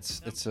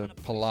 it's a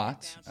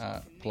polite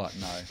no.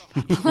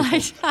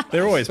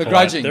 They're always Begrudging.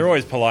 polite. They're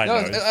always polite.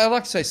 No, no's. I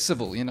like to say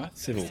civil,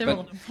 Civil.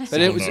 Civil. But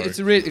Civil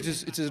no.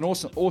 it's an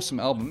awesome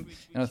album,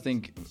 and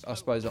I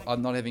suppose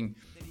I'm not having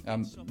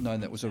known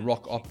that it was a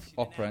rock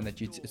opera and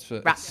that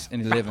it's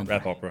in 11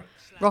 Rap opera.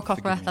 Rock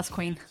opera, that's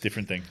Queen.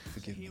 Different thing.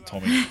 Forgive me.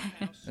 Tommy.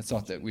 It's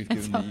not that we've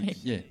given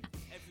Sorry.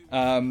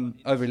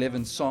 over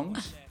 11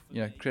 songs.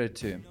 Credit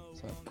to him.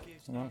 So,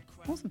 all right.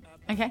 Awesome.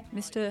 Okay,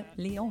 Mr.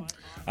 Leon.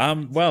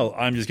 Well,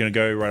 I'm just going to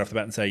go right off the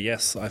bat and say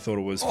yes. I thought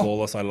it was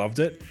flawless. I loved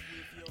it.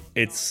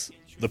 It's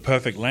the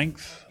perfect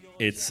length.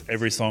 It's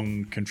every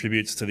song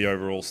contributes to the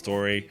overall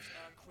story.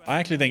 I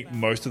actually think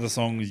most of the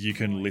songs you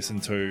can listen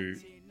to,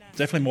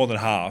 definitely more than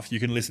half, you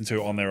can listen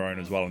to on their own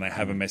as well, and they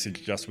have a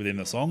message just within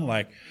the song.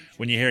 Like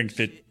when you're hearing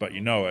Fit But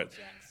You Know It,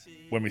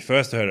 when we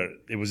first heard it,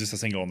 it was just a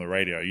single on the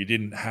radio. You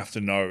didn't have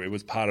to know it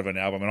was part of an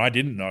album, and I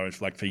didn't know it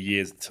for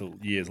years till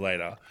years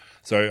later.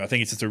 So I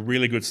think it's just a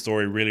really good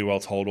story, really well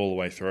told all the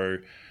way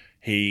through.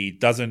 He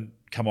doesn't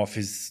come off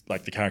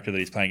the character that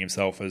he's playing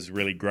himself as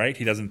really great.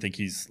 He doesn't think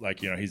he's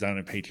he's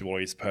unimpeachable,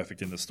 he's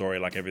perfect in the story,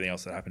 like everything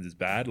else that happens is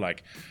bad.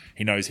 Like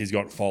he knows he's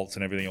got faults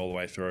and everything all the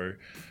way through.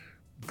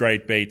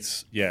 Great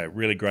beats, yeah,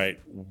 really great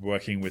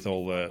working with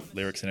all the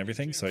lyrics and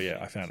everything. So yeah,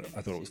 I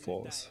thought it was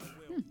flawless.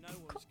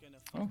 Cool.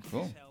 Oh,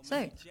 cool.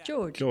 So,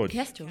 George.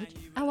 Yes, George.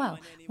 Oh, wow.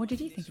 What did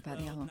you think about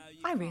the album?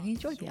 I really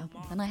enjoyed the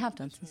album, and I have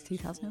done since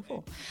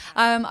 2004.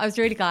 I was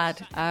really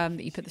glad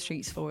that you put the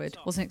streets forward.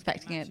 Wasn't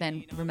expecting it,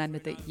 then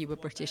remembered that you were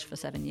British for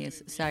 7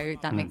 years, so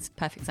that makes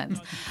perfect sense.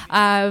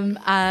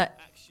 At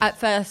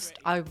first,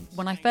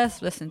 when I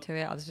first listened to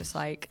it, I was just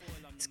like,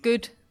 it's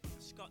good,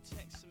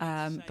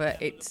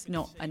 but it's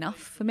not enough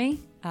for me,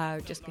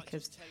 just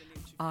because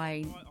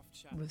I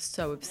was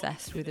so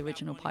obsessed with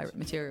original Pirate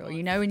material.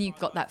 When you've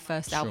got that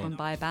first album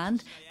by a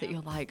band that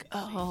you're like,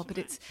 oh, but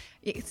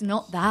it's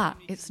not that.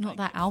 It's not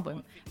that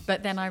album.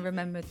 But then I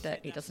remembered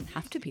that it doesn't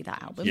have to be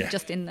that album. Yeah.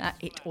 Just in that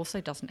it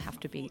also doesn't have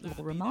to be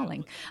Laura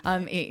Marling.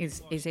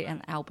 Is it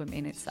an album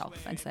in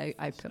itself? And so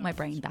I put my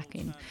brain back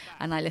in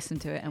and I listened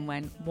to it, and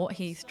when what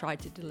he's tried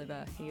to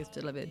deliver, he has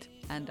delivered,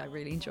 and I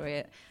really enjoy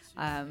it.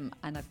 And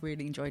I've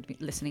really enjoyed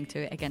listening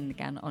to it again and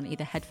again on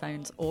either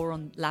headphones or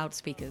on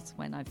loudspeakers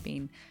when I've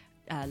been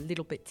a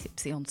little bit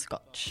tipsy on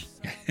scotch.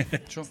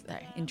 Sure. So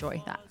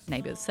enjoy that,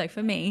 neighbours. So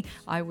for me,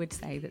 I would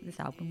say that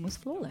this album was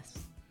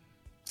flawless.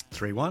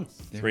 3-1.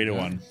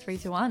 3-1.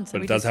 3-1. So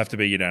But it does have to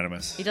be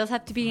unanimous. It does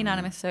have to be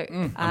unanimous. So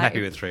I'm happy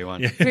with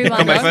 3-1. 3-1.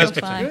 Got my that's first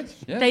fine. Good.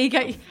 Yeah. There you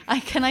go.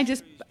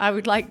 I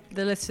would like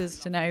the listeners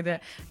to know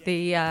that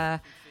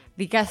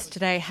the guest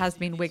today has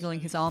been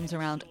wiggling his arms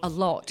around a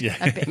lot,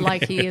 a bit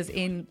like he is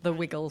in The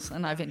Wiggles,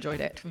 and I've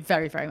enjoyed it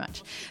very, very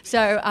much.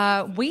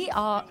 So we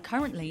are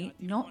currently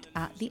not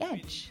at the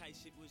Edge.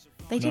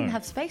 They didn't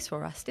have space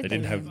for us, did they? They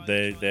didn't have.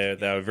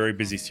 They're a very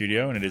busy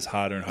studio, and it is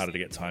harder and harder to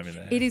get time in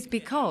there. It is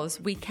because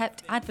we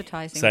kept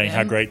advertising Saying them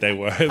how great they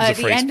were. It was a at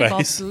the free end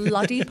space. of our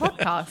bloody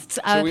podcasts.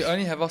 So we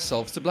only have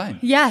ourselves to blame.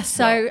 Yeah.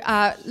 So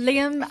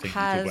Liam I think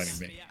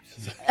has. you're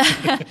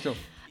blaming me. Sure.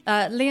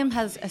 Liam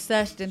has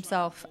asserted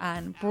himself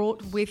and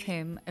brought with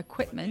him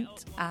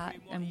equipment,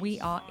 and we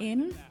are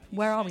in.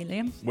 Where are we,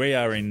 Liam? We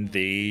are in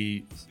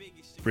the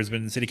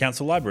Brisbane City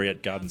Council Library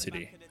at Garden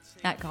City,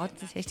 At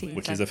Garden City,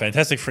 which is a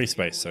fantastic free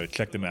space. So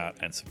check them out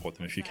and support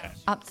them if you can.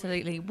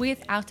 absolutely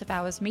with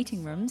out-of-hours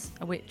meeting rooms,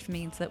 which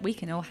means that we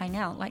can all hang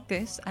out like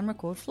this and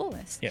record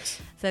flawless.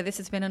 Yes. So this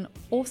has been an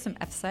awesome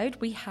episode.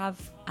 We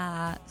have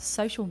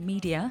social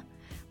media,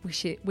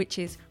 which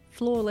is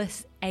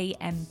Flawless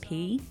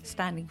AMP,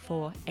 standing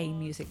for A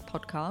Music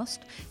Podcast.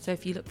 So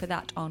if you look for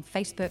that on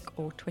Facebook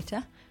or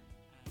Twitter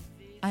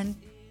and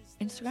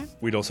Instagram.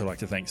 We'd also like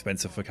to thank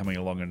Spencer for coming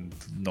along and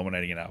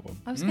nominating an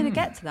album. I was going to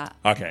get to that.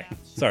 Okay,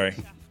 sorry.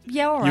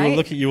 Yeah, all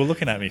right. You were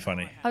looking at me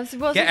funny. I was Get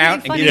looking out at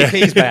and you funny. get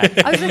your keys back.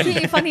 I was looking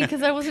at you funny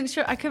because I wasn't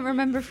sure. I couldn't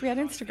remember if we had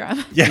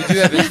Instagram. Yeah, We do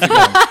have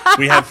Instagram.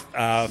 we have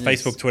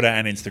Facebook, Twitter,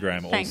 and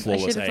Instagram. All Thanks. I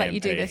Flawless should have let you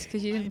do AMP. this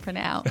because you didn't print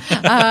it out.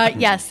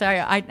 Yes, so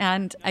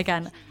and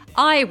again,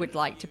 I would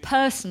like to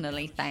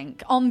personally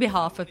thank, on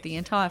behalf of the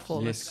entire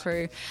Flawless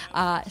crew,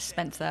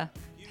 Spencer,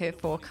 here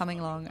for coming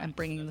along and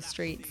bringing the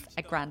streets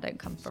a grand don't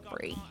come for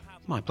free.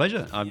 My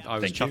pleasure. I was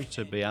Thank you. chuffed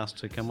to be asked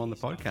to come on the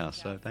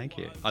podcast, so thank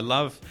you. I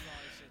love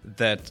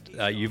that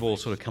you've all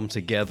sort of come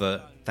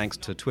together thanks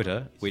to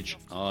Twitter, which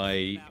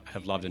I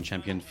have loved and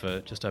championed for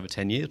just over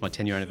 10 years. My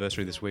 10-year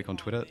anniversary this week on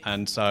Twitter.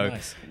 And so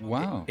Nice.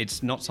 Wow.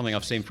 it's not something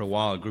I've seen for a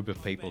while, a group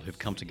of people who've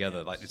come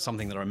together. Like, it's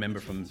something that I remember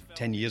from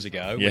 10 years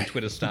ago Yeah. when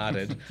Twitter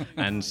started.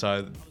 And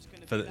so,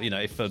 for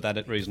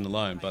that reason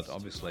alone, but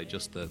obviously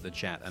just the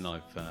chat, and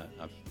I've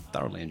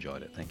thoroughly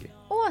enjoyed it. Thank you.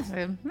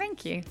 Awesome.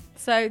 Thank you.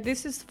 So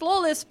this is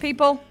Flawless,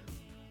 people.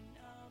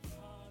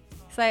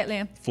 Say it,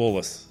 Liam.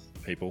 Flawless,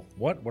 people.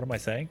 What? What am I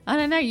saying? I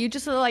don't know. You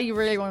just look like you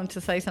really wanted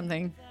to say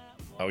something.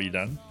 Oh, are you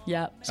done?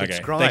 Yeah.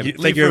 Subscribe. Thank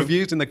Leave you,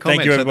 reviews in the Thank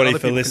comments you, so that everybody, other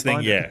for people can listening.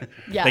 find Yeah. it.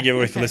 Yeah, Thank you,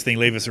 everybody, for okay. listening.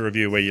 Leave us a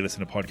review where you listen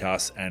to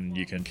podcasts, and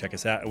you can check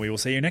us out, and we will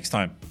see you next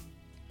time.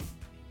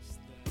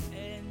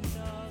 End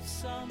of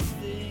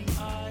something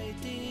I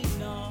did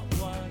not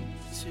want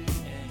to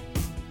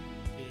end.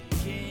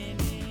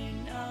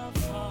 Beginning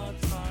of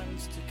hard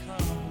times to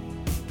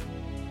come.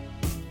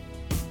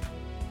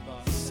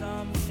 But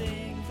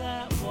something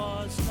that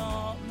was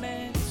not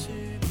meant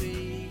to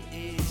be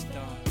is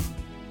done.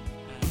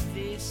 And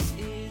this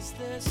is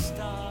the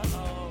start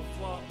of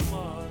what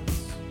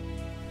was.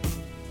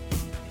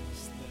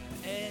 It's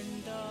the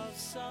end of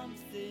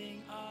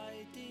something I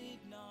did